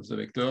strength of the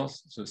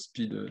vectors. The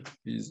speed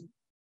is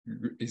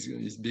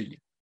big.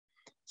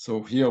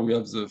 So here we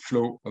have the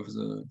flow of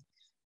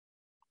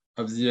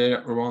the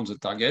air around the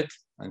target,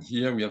 and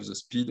here we have the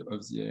speed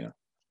of the air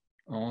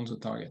around the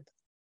target.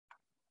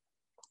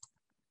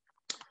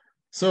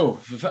 So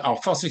our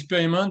first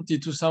experiment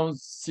in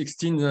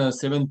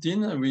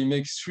 2016-17, we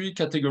make 3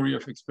 categories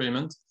of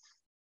experiments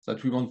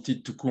that we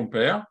wanted to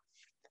compare.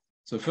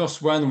 The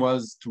first one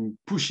was to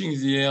pushing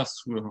the air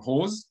through a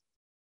hose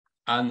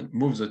and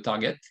move the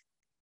target.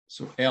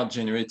 So air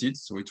generated,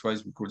 so it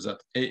was, we call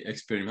that A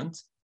experiment,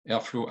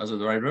 airflow as a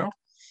driver.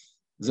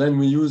 Then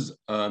we use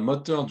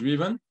motor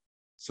driven.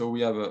 So we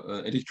have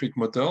electric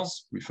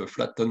motors with a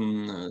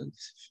flattened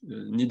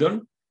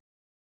needle,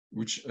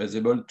 which is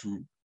able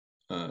to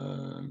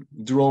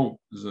draw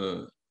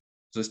the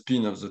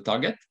spin of the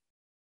target.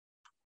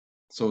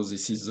 So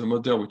this is the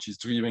motor which is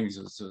driving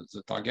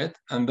the target.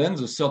 And then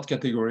the third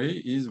category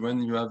is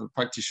when you have a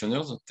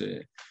practitioner,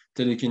 the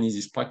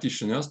telekinesis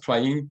practitioners,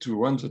 trying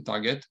to run the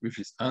target with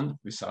his hand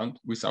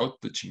without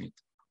touching it.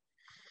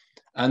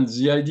 And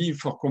the idea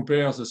for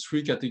compare the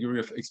 3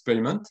 categories of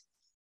experiment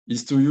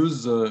is to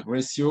use the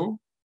ratio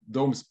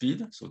dome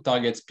speed, so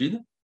target speed,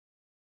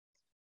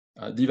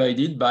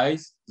 divided by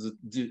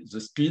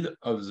the speed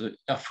of the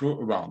airflow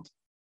around.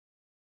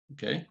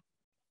 Okay.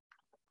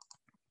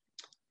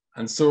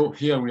 And so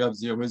here we have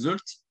the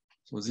result.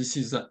 So this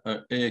is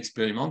a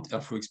experiment,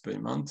 airflow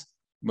experiment,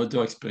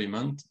 motor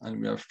experiment,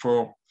 and we have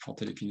 4 for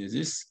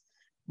telekinesis.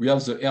 We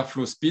have the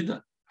airflow speed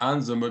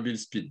and the mobile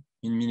speed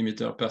in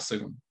millimeter per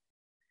second,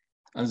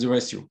 and the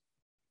ratio.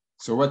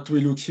 So what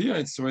we look here,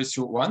 it's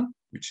ratio 1,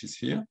 which is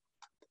here,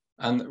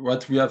 And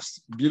what we have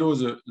below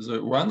the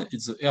one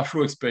is the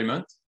airflow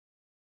experiment,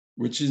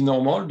 which is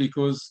normal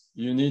because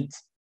you need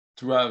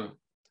to have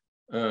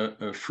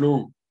a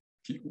flow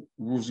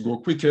which go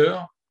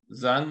quicker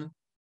than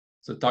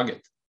the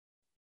target,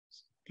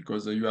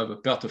 because you have a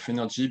part of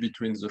energy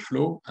between the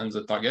flow and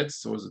the target.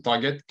 So the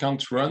target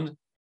can't run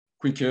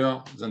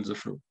quicker than the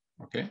flow,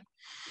 okay?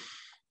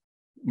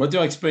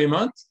 Motor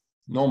experiment,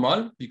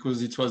 normal,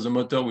 because it was the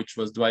motor which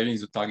was driving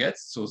the target.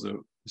 So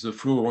the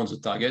flow around the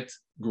target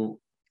go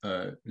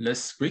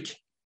less quick.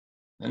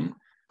 And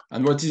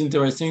what is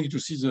interesting to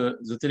see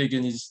the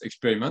telekinesis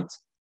experiment,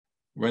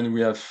 when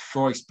we have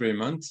 4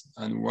 experiments,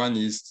 and one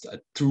is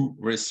at 2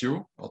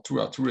 ratio, or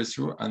 2 are 2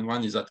 ratio, and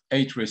one is at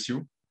 8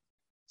 ratio.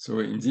 So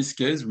in this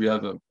case, we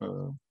have a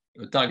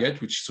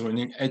target which is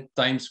running 8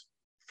 times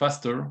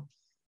faster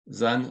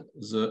than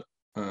the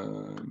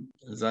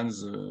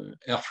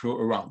airflow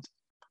around.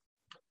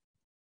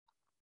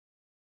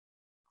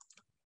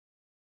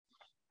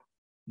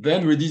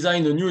 Then we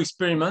designed a new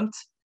experiment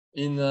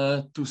in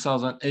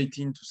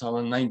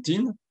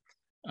 2018-2019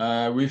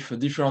 with a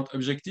different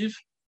objective.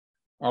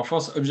 Our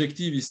first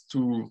objective is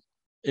to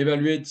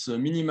evaluate the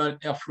minimal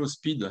airflow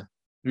speed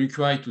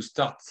required to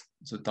start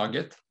the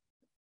target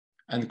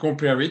and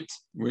compare it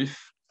with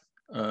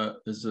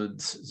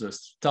the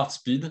start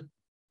speed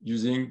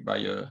using by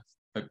a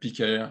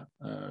PKR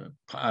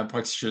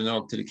practitioner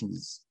of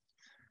telekinesis.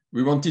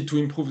 We wanted to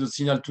improve the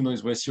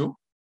signal-to-noise ratio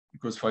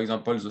because, for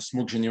example, the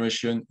smoke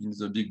generation in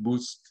the big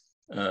booths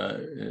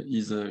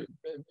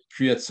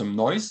creates some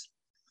noise.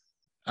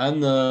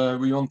 And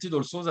we wanted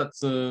also that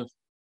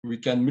we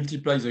can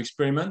multiply the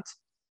experiment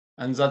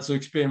and that the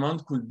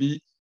experiment could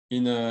be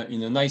in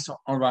a nice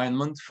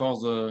environment for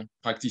the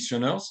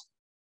practitioners.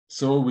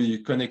 So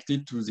we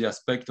connected to the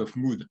aspect of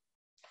mood.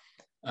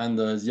 And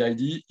the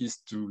idea is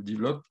to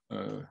develop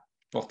a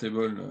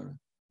portable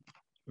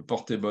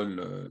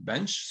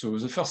bench. So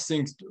the first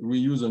thing, we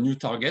use a new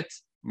target,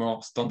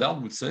 more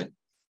standard, would say.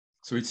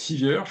 So it's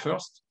heavier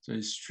first. So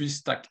it's 3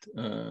 stacked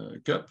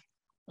cup,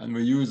 and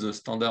we use a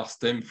standard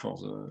stem for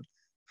the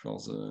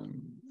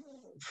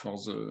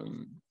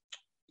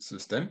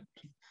stem.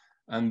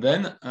 And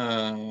then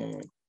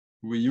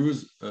we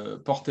use a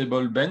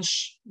portable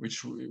bench,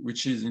 which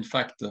is in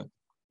fact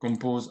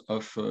composed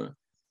of a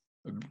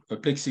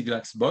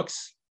plexiglass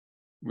box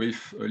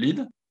with a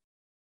lid.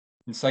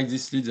 Inside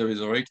this lid, there is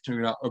a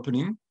rectangular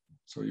opening,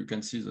 so you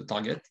can see the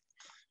target.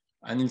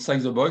 And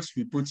inside the box,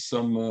 we put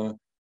some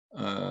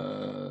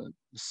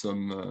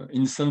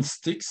incense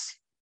sticks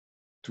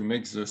to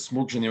make the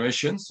smoke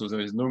generation. So there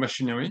is no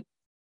machinery.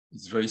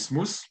 It's very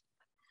smooth,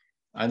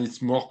 and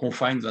it's more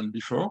confined than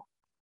before.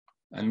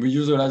 And we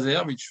use a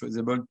laser which was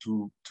able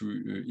to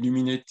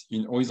illuminate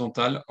in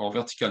horizontal or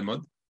vertical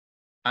mode,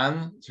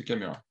 and the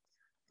camera.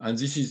 And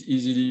this is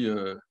easily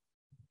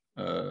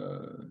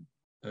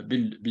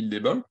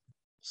buildable,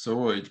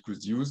 so it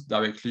could use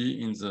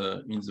directly in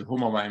the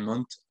home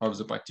environment of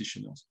the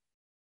practitioners.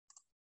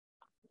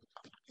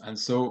 And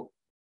so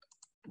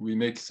we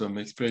make some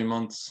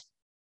experiments.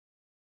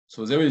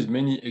 So there is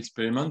many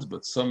experiments,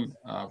 but some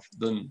are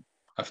done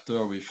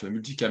after with a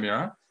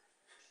multi-camera.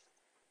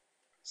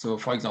 So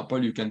for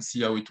example, you can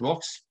see how it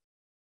works.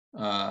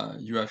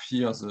 You have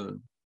here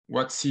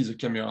what sees the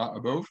camera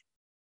above,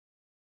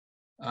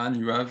 and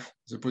you have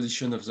the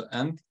position of the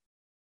hand,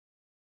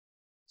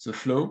 the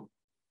flow,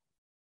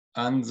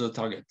 and the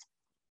target.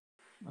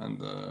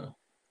 And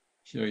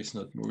here it's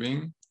not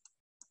moving.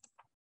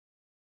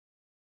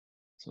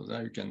 So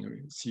there you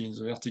can see in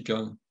the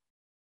vertical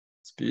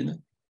speed.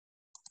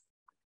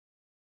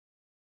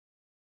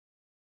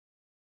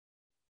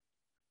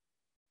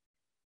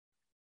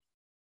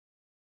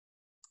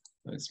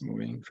 It's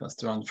moving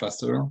faster and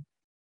faster.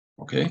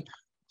 Okay,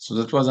 so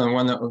that was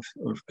one of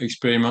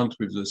experiment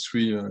with the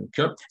 3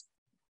 cup,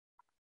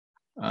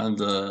 and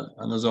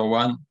another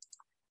one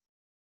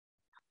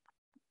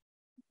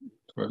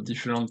to have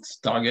different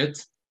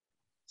targets.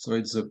 So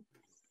it's a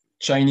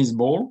Chinese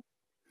ball.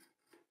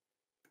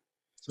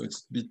 So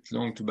it's a bit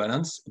long to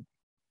balance.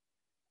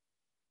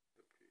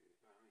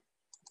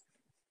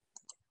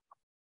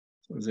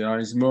 So there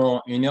is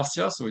more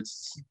inertia, so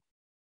it's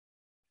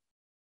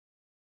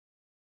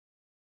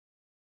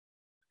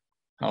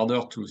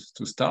harder to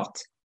start.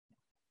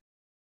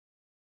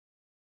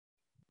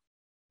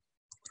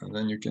 And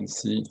then you can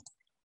see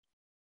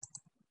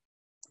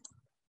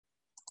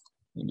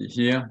maybe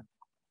here,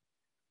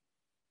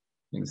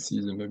 you can see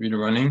the mobile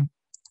running.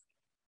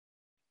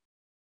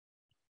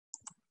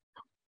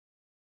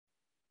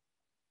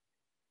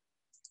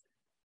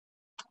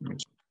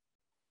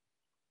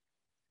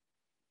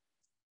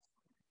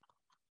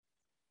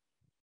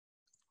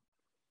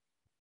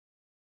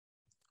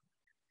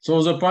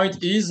 So the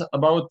point is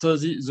about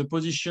the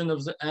position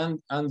of the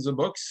hand and the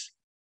box,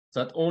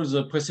 that all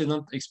the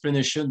precedent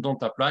explanation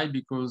don't apply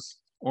because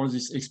all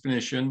this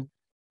explanation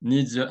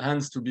needs the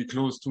hands to be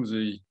close to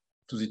the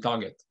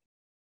target.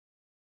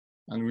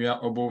 And we are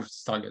above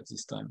the target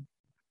this time.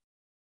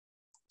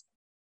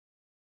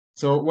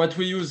 So what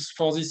we use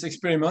for this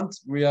experiment,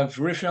 we have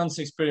reference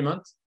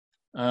experiment.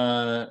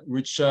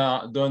 which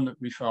are done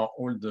with our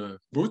old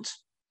boot,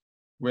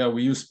 where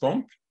we use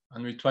pump,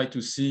 and we try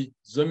to see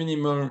the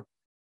minimal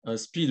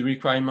speed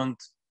requirement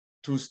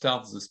to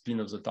start the spin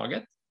of the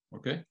target,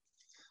 okay?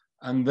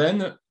 And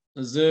then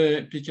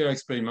the PKR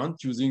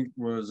experiment using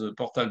the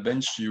portal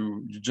bench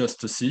you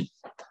just see,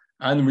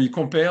 and we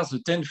compare the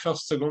 10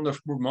 first seconds of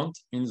movement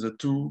in the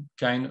two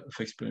kind of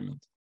experiment.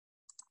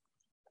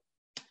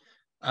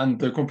 And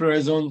the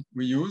comparison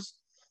we use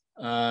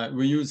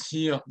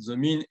here the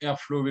mean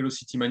airflow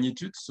velocity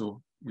magnitude.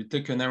 So we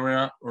take an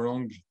area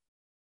along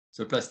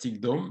the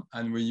plastic dome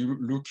and we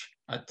look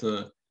at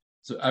the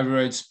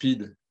average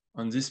speed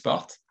on this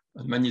part,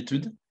 on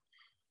magnitude.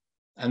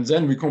 And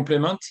then we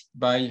complement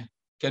by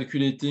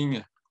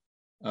calculating,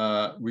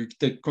 we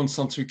take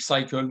concentric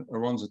cycle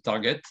around the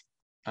target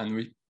and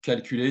we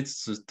calculate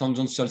the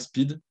tangential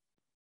speed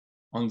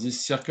on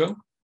this circle.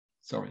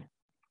 Sorry.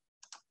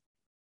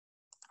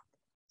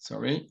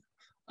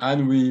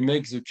 And we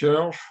make the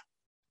curve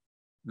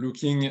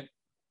looking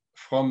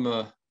from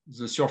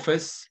the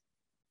surface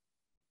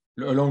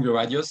along the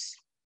radius,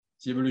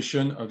 the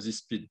evolution of this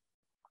speed.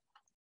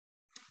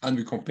 And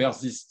we compare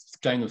this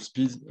kind of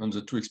speed on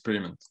the two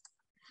experiments.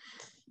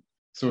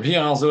 So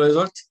here are the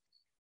results.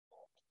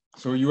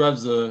 So you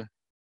have the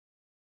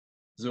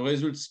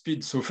result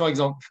speed. So for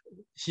example,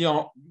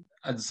 here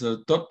at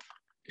the top,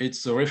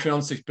 it's a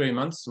reference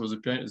experiment. So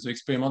the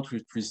experiment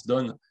which is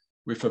done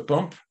with a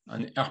pump,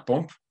 an air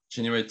pump,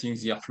 generating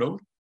the airflow.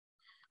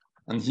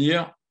 And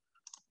here,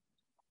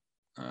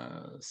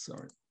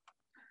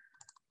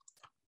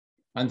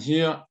 And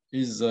here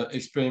is the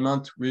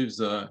experiment with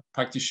the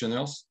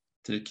practitioners,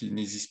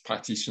 telekinesis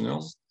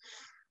practitioners.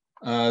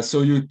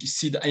 So you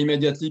see that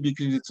immediately,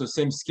 because it's the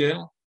same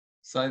scale,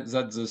 so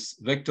that the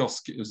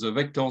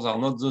vectors are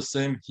not the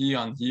same here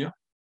and here.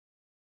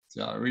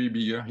 They are really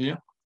bigger here.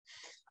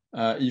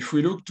 If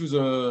we look to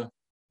the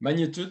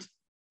magnitude,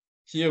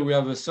 here we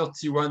have a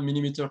 31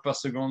 millimeter per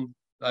second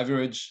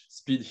average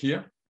speed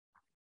here.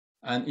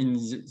 And in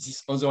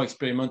this other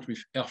experiment with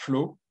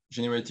airflow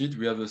generated,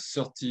 we have a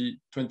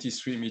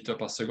 23 meter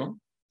per second.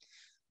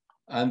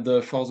 And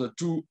for the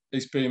two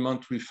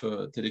experiments with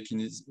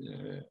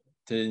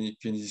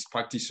telekinesis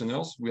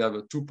practitioners, we have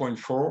a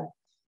 2.4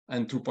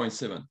 and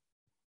 2.7.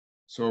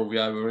 So we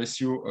have a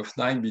ratio of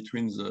 9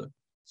 between the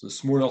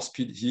smaller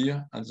speed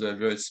here and the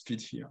average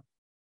speed here.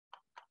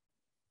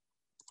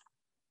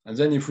 And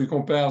then if we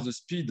compare the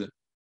speed,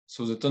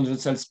 so the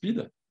tangential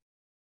speed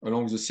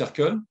along the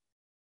circle,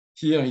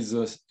 here is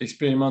the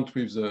experiment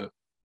with the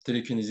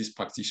telekinesis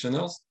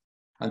practitioners,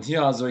 and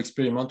here are the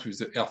experiment with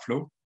the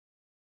airflow.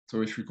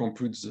 So if we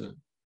compute the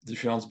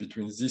difference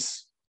between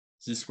this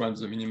one,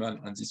 the minimal,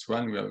 and this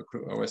one, we have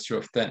a ratio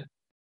of 10.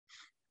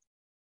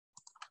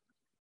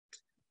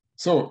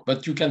 So,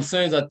 but you can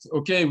say that,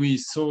 okay, we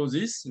saw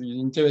this,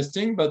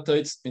 interesting, but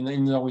it's in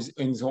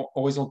the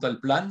horizontal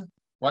plan.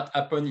 What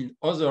happened in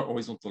other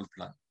horizontal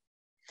plan?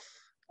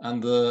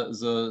 And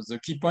the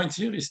key point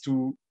here is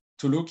to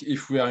look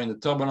if we are in a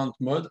turbulent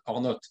mode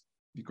or not.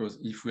 Because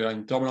if we are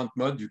in turbulent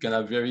mode, you can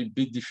have very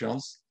big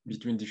difference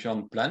between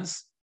different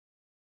plans.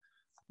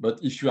 But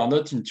if you are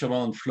not in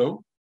turbulent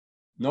flow,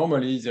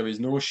 normally there is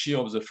no shear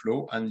of the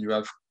flow and you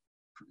have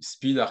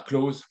speed are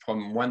close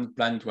from one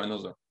plan to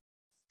another.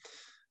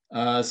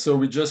 So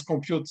we just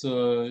compute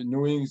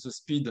knowing the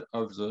speed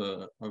of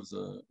the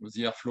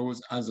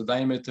airflows and the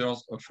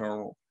diameters of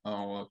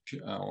our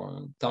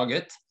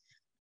target.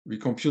 We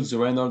compute the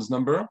Reynolds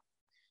number,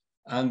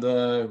 and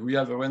we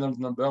have a Reynolds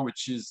number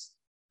which is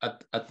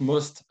at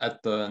most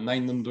at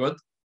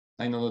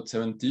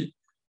 970,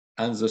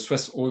 and the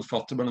threshold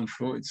for turbulent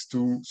flow is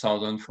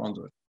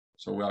 2,400.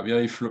 So we are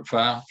very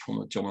far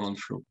from a turbulent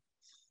flow.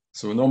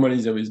 So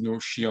normally there is no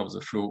shear of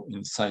the flow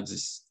inside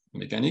this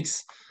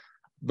mechanics.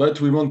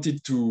 But we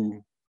wanted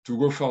to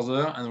go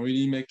further and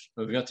really make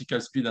a vertical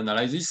speed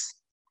analysis.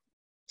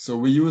 So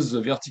we use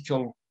the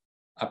vertical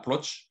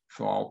approach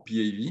for our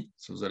PAV.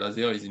 So the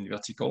laser is in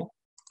vertical.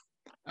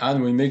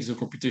 And we make the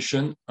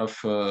computation of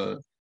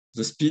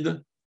the speed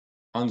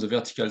on the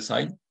vertical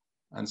side.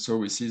 And so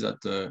we see that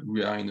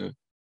we are in a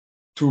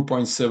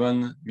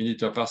 2.7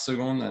 millimeter per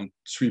second and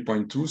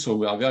 3.2. So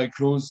we are very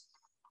close.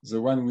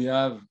 The one we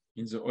have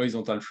in the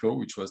horizontal flow,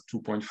 which was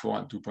 2.4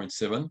 and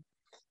 2.7.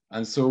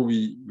 And so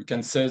we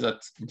can say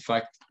that, in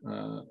fact,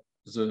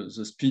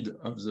 the speed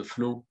of the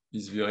flow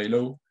is very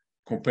low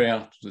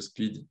compared to the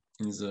speed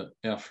in the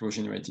airflow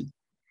generated.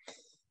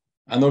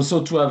 And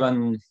also to have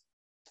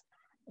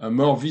a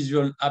more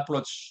visual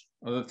approach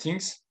of the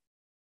things,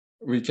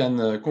 we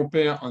can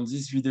compare on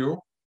this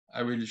video.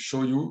 I will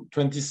show you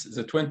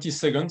the 20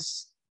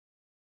 seconds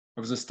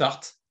of the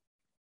start,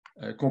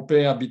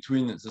 compare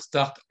between the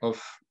start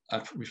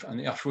with an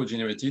airflow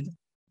generated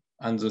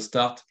and the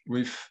start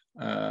with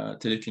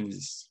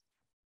telekinesis.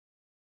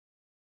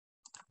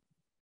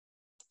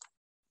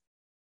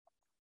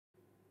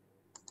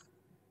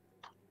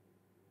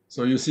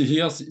 So you see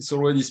here, it's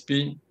already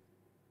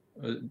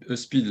a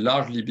speed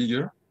largely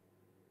bigger,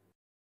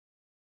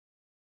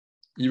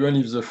 even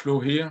if the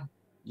flow here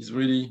is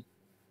really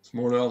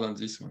smaller than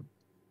this one.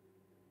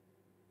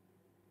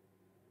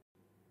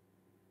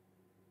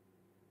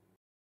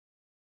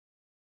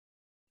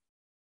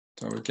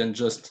 So we can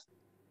just,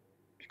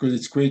 because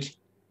it's quick.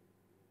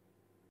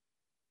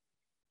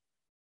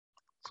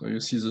 So you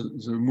see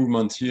the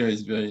movement here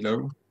is very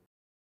low.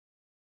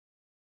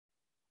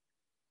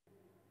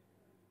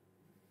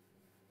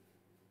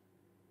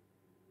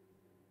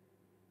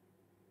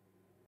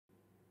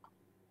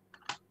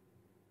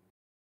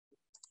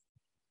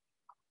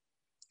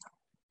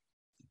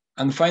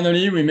 And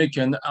finally, we make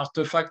an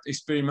artifact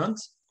experiment.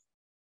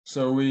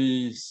 So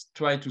we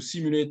try to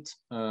simulate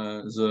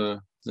the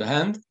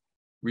hand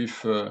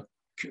with,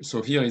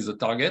 so here is the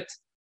target,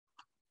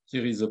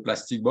 here is a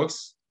plastic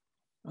box,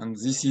 and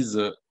this is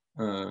a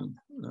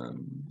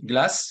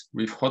glass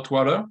with hot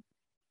water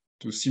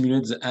to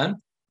simulate the hand.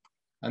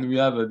 And we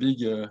have a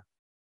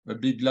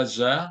big glass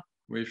jar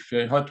with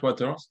very hot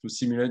water to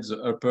simulate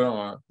the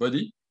upper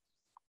body.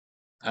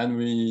 And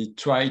we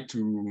try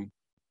to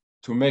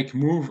make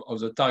move of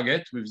the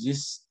target with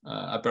this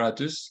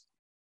apparatus,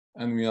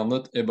 and we are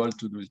not able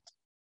to do it.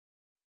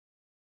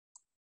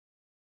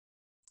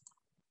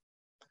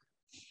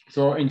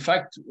 So in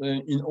fact,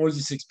 in all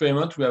this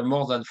experiment, we have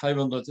more than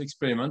 500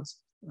 experiments,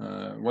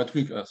 what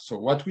we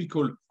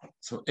call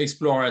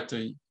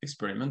exploratory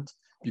experiment,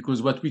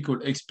 because what we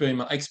call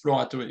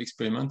exploratory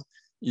experiment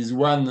is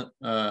one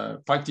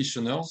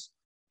practitioners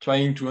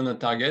trying to own a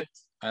target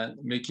and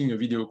making a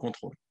video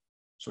control.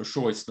 So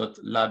sure, it's not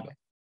lab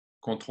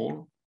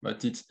control,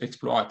 but it's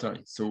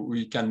exploratory. So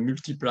we can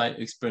multiply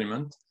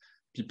experiment.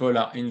 People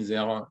are in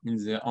their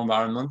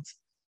environment,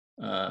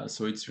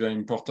 so it's very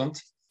important.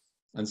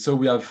 And so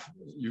we have,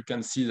 you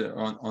can see that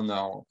on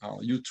our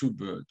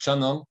YouTube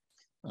channel,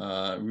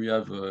 we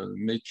have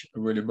make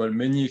available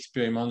many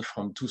experiments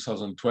from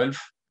 2012.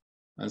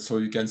 And so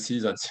you can see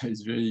that there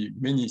is very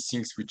many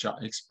things which are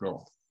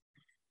explored.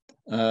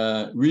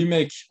 We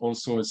make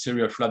also a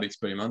series of lab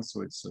experiments.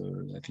 So it's,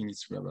 I think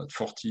it's about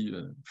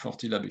 40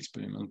 lab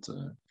experiments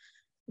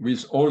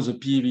with all the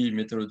PEV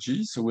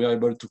methodology. So we are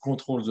able to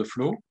control the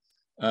flow.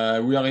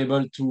 We are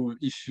able to,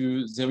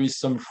 if there is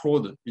some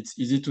fraud, it's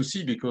easy to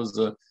see, because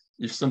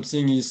if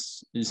something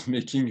is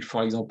making,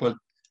 for example,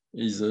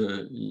 is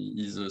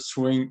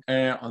throwing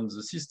air on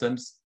the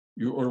systems,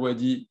 you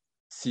already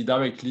see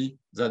directly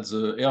that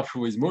the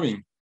airflow is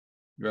moving.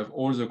 You have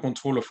all the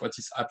control of what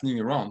is happening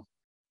around.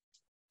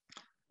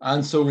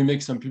 And so we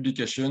make some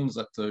publications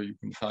that you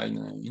can find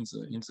in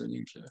the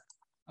link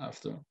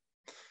after.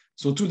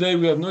 So today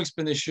we have no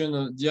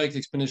explanation, direct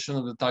explanation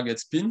of the target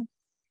spin.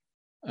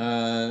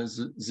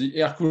 The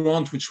air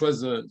current, which was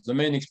the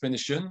main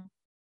explanation,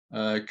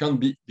 can't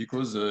be,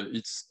 because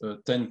it's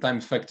 10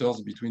 times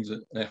factors between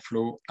the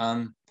airflow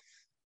and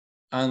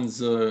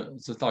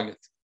the target.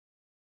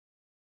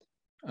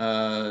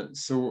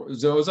 So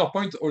the other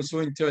point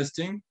also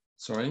interesting,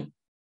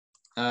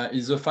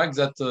 is the fact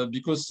that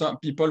because some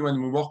people,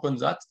 when we work on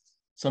that,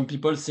 some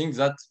people think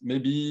that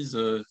maybe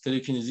the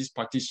telekinesis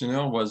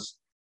practitioner was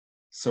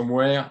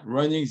somewhere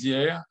running the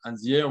air and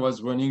the air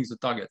was running the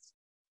target.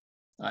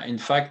 In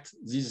fact,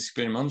 this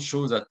experiment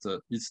shows that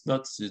it's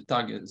not the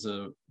target,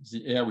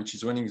 the air which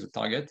is running the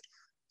target.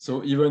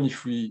 So even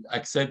if we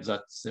accept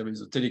that there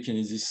is a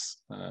telekinesis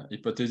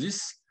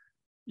hypothesis,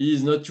 he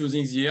is not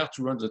using the air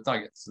to run the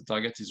target. The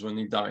target is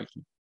running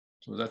directly.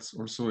 So that's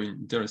also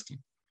interesting.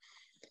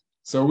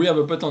 So we have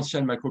a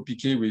potential macro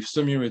PK with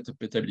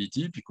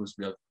semi-repeatability, because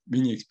we have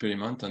many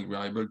experiments and we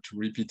are able to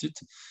repeat it.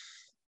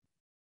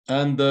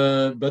 And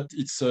but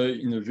it's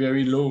in a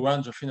very low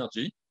range of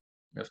energy.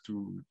 We have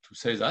to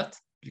say that,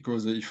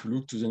 because if you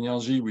look to the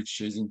energy which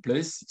is in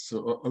place, it's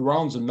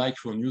around the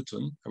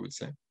micronewton, I would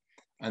say,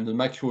 and the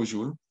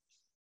microjoule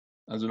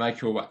and the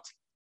microwatt.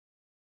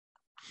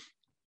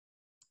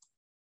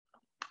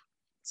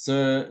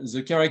 So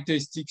the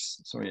characteristics,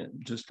 sorry,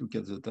 just look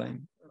at the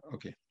time.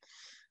 Okay.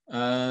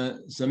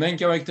 The main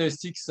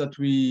characteristics that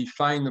we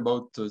find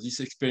about this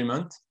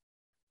experiment,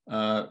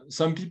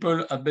 some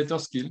people have better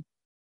skill.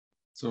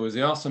 So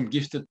there are some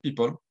gifted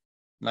people,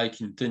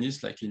 like in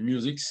tennis, like in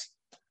music.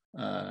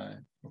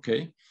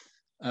 Okay.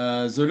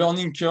 The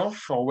learning curve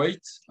for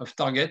weight of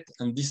target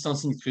and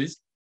distance increase,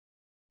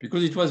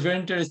 because it was very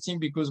interesting,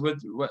 because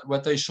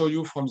what I show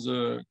you from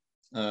the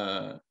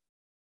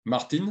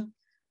Martin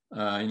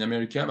in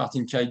America,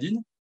 Martin Kaidin,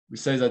 we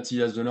say that he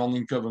has the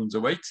learning curve on the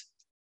weight.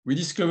 We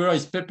discover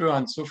his paper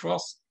and so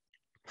forth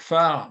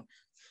far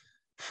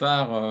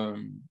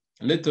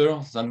later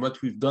than what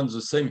we've done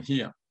the same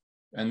here.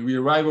 And we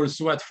arrive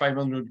also at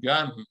 500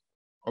 grams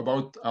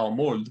about our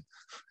mold.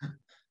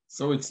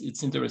 So it's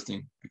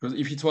interesting, because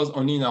if it was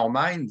only in our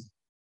mind,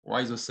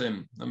 why the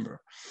same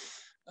number?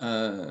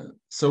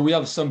 So we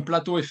have some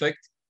plateau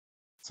effect.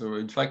 So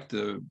in fact,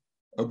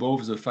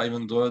 above the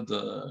 500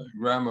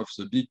 gram of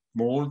the big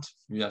mold,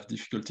 we have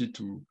difficulty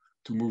to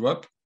move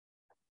up.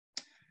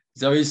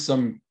 There is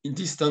some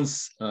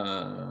distance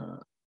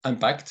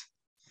impact.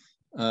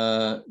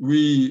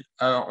 We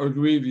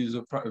agree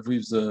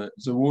with the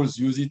rules,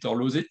 use it or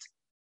lose it.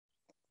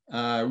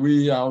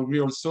 We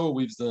agree also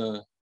with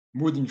the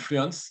mood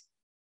influence.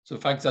 The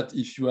fact that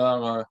if you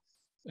are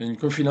in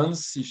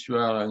confidence, if you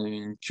are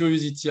in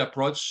curiosity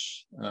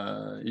approach,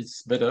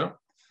 it's better.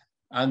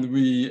 And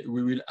we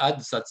will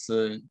add that's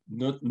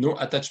no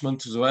attachment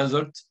to the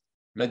result,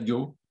 let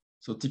go.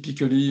 So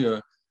typically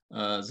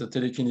the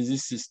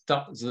telekinesis is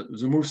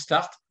the move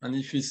start, and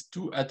if it's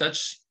too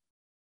attached,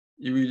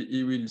 he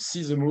will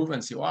see the move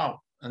and say, wow,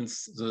 and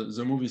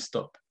the move is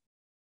stopped.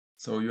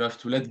 So you have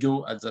to let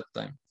go at that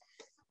time.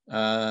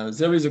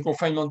 There is a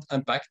confinement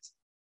impact.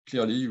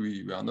 Clearly,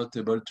 we are not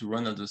able to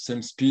run at the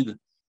same speed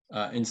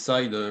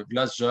inside a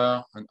glass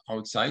jar and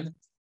outside.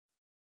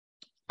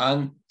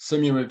 And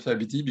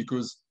semi-repeatability,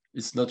 because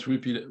it's not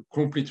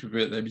complete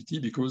repeatability,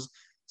 because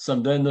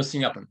someday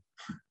nothing happened,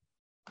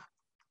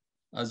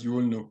 as you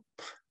all know.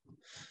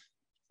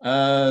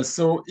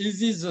 So is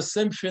this the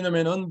same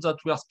phenomenon that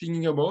we are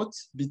speaking about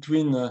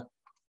between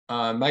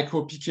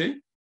micro PK,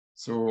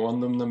 so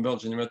random number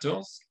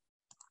generators,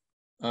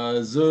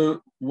 the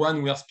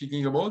one we are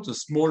speaking about, the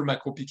small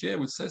macro PK, I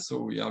would say, so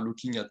we are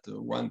looking at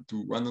 1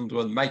 to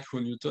 100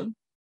 micronewton,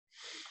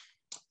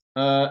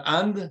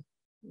 and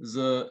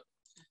the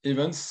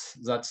events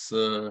that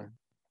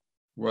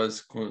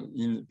was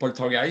in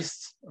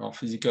poltergeist or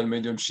physical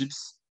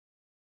mediumships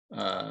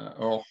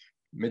or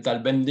metal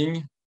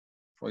bending,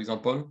 for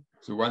example,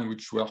 the one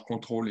which were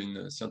controlled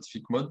in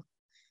scientific mode.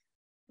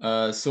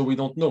 So we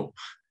don't know.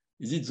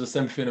 Is it the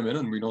same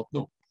phenomenon? We don't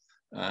know.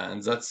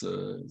 And that's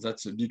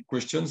a big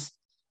question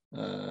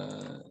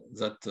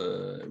that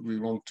we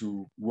want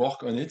to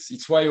work on it.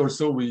 It's why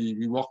also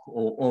we work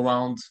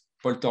around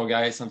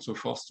poltergeist and so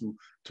forth to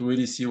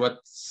really see what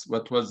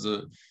was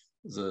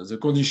the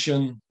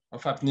condition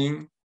of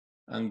happening,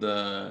 and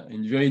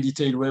in very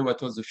detailed way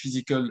what was the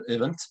physical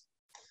event.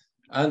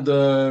 And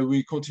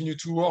we continue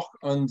to work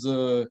on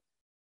the,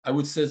 I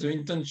would say, the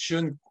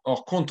intention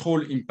or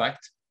control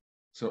impact.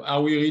 So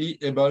are we really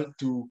able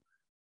to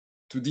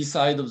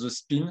decide of the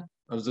spin,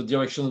 of the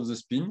direction of the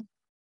spin?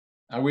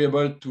 Are we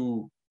able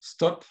to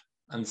stop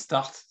and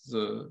start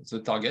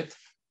the target?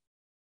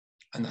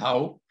 And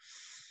how?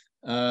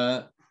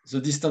 The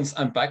distance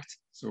impact.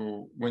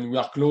 So when we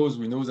are close,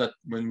 we know that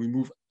when we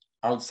move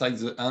outside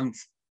the hand,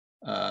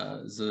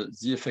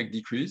 the effect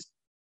decreases.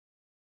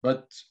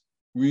 But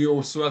we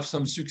also have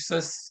some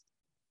success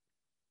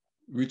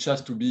which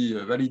has to be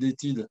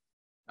validated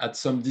at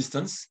some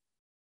distance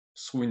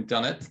through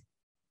internet.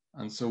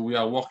 And so we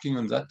are working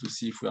on that to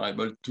see if we are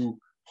able to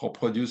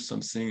reproduce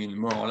something in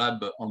more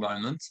lab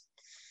environment.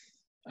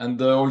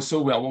 And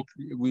also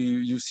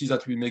you see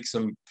that we make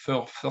some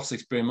first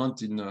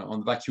experiment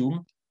on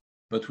vacuum,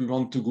 but we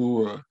want to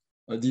go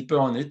deeper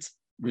on it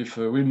with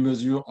a real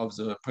measure of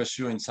the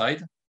pressure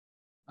inside.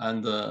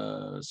 And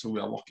so we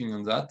are working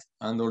on that.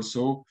 And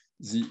also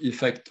the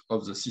effect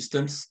of the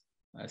systems.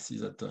 I see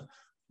that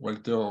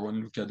Walter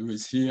Wanlukadu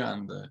is here,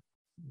 and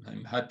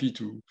I'm happy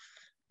to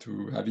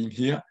have him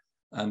here.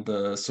 And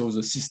so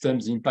the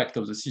systems, the impact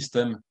of the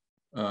system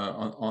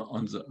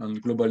on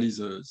globally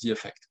the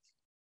effect.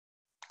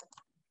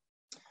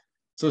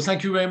 So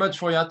thank you very much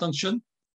for your attention.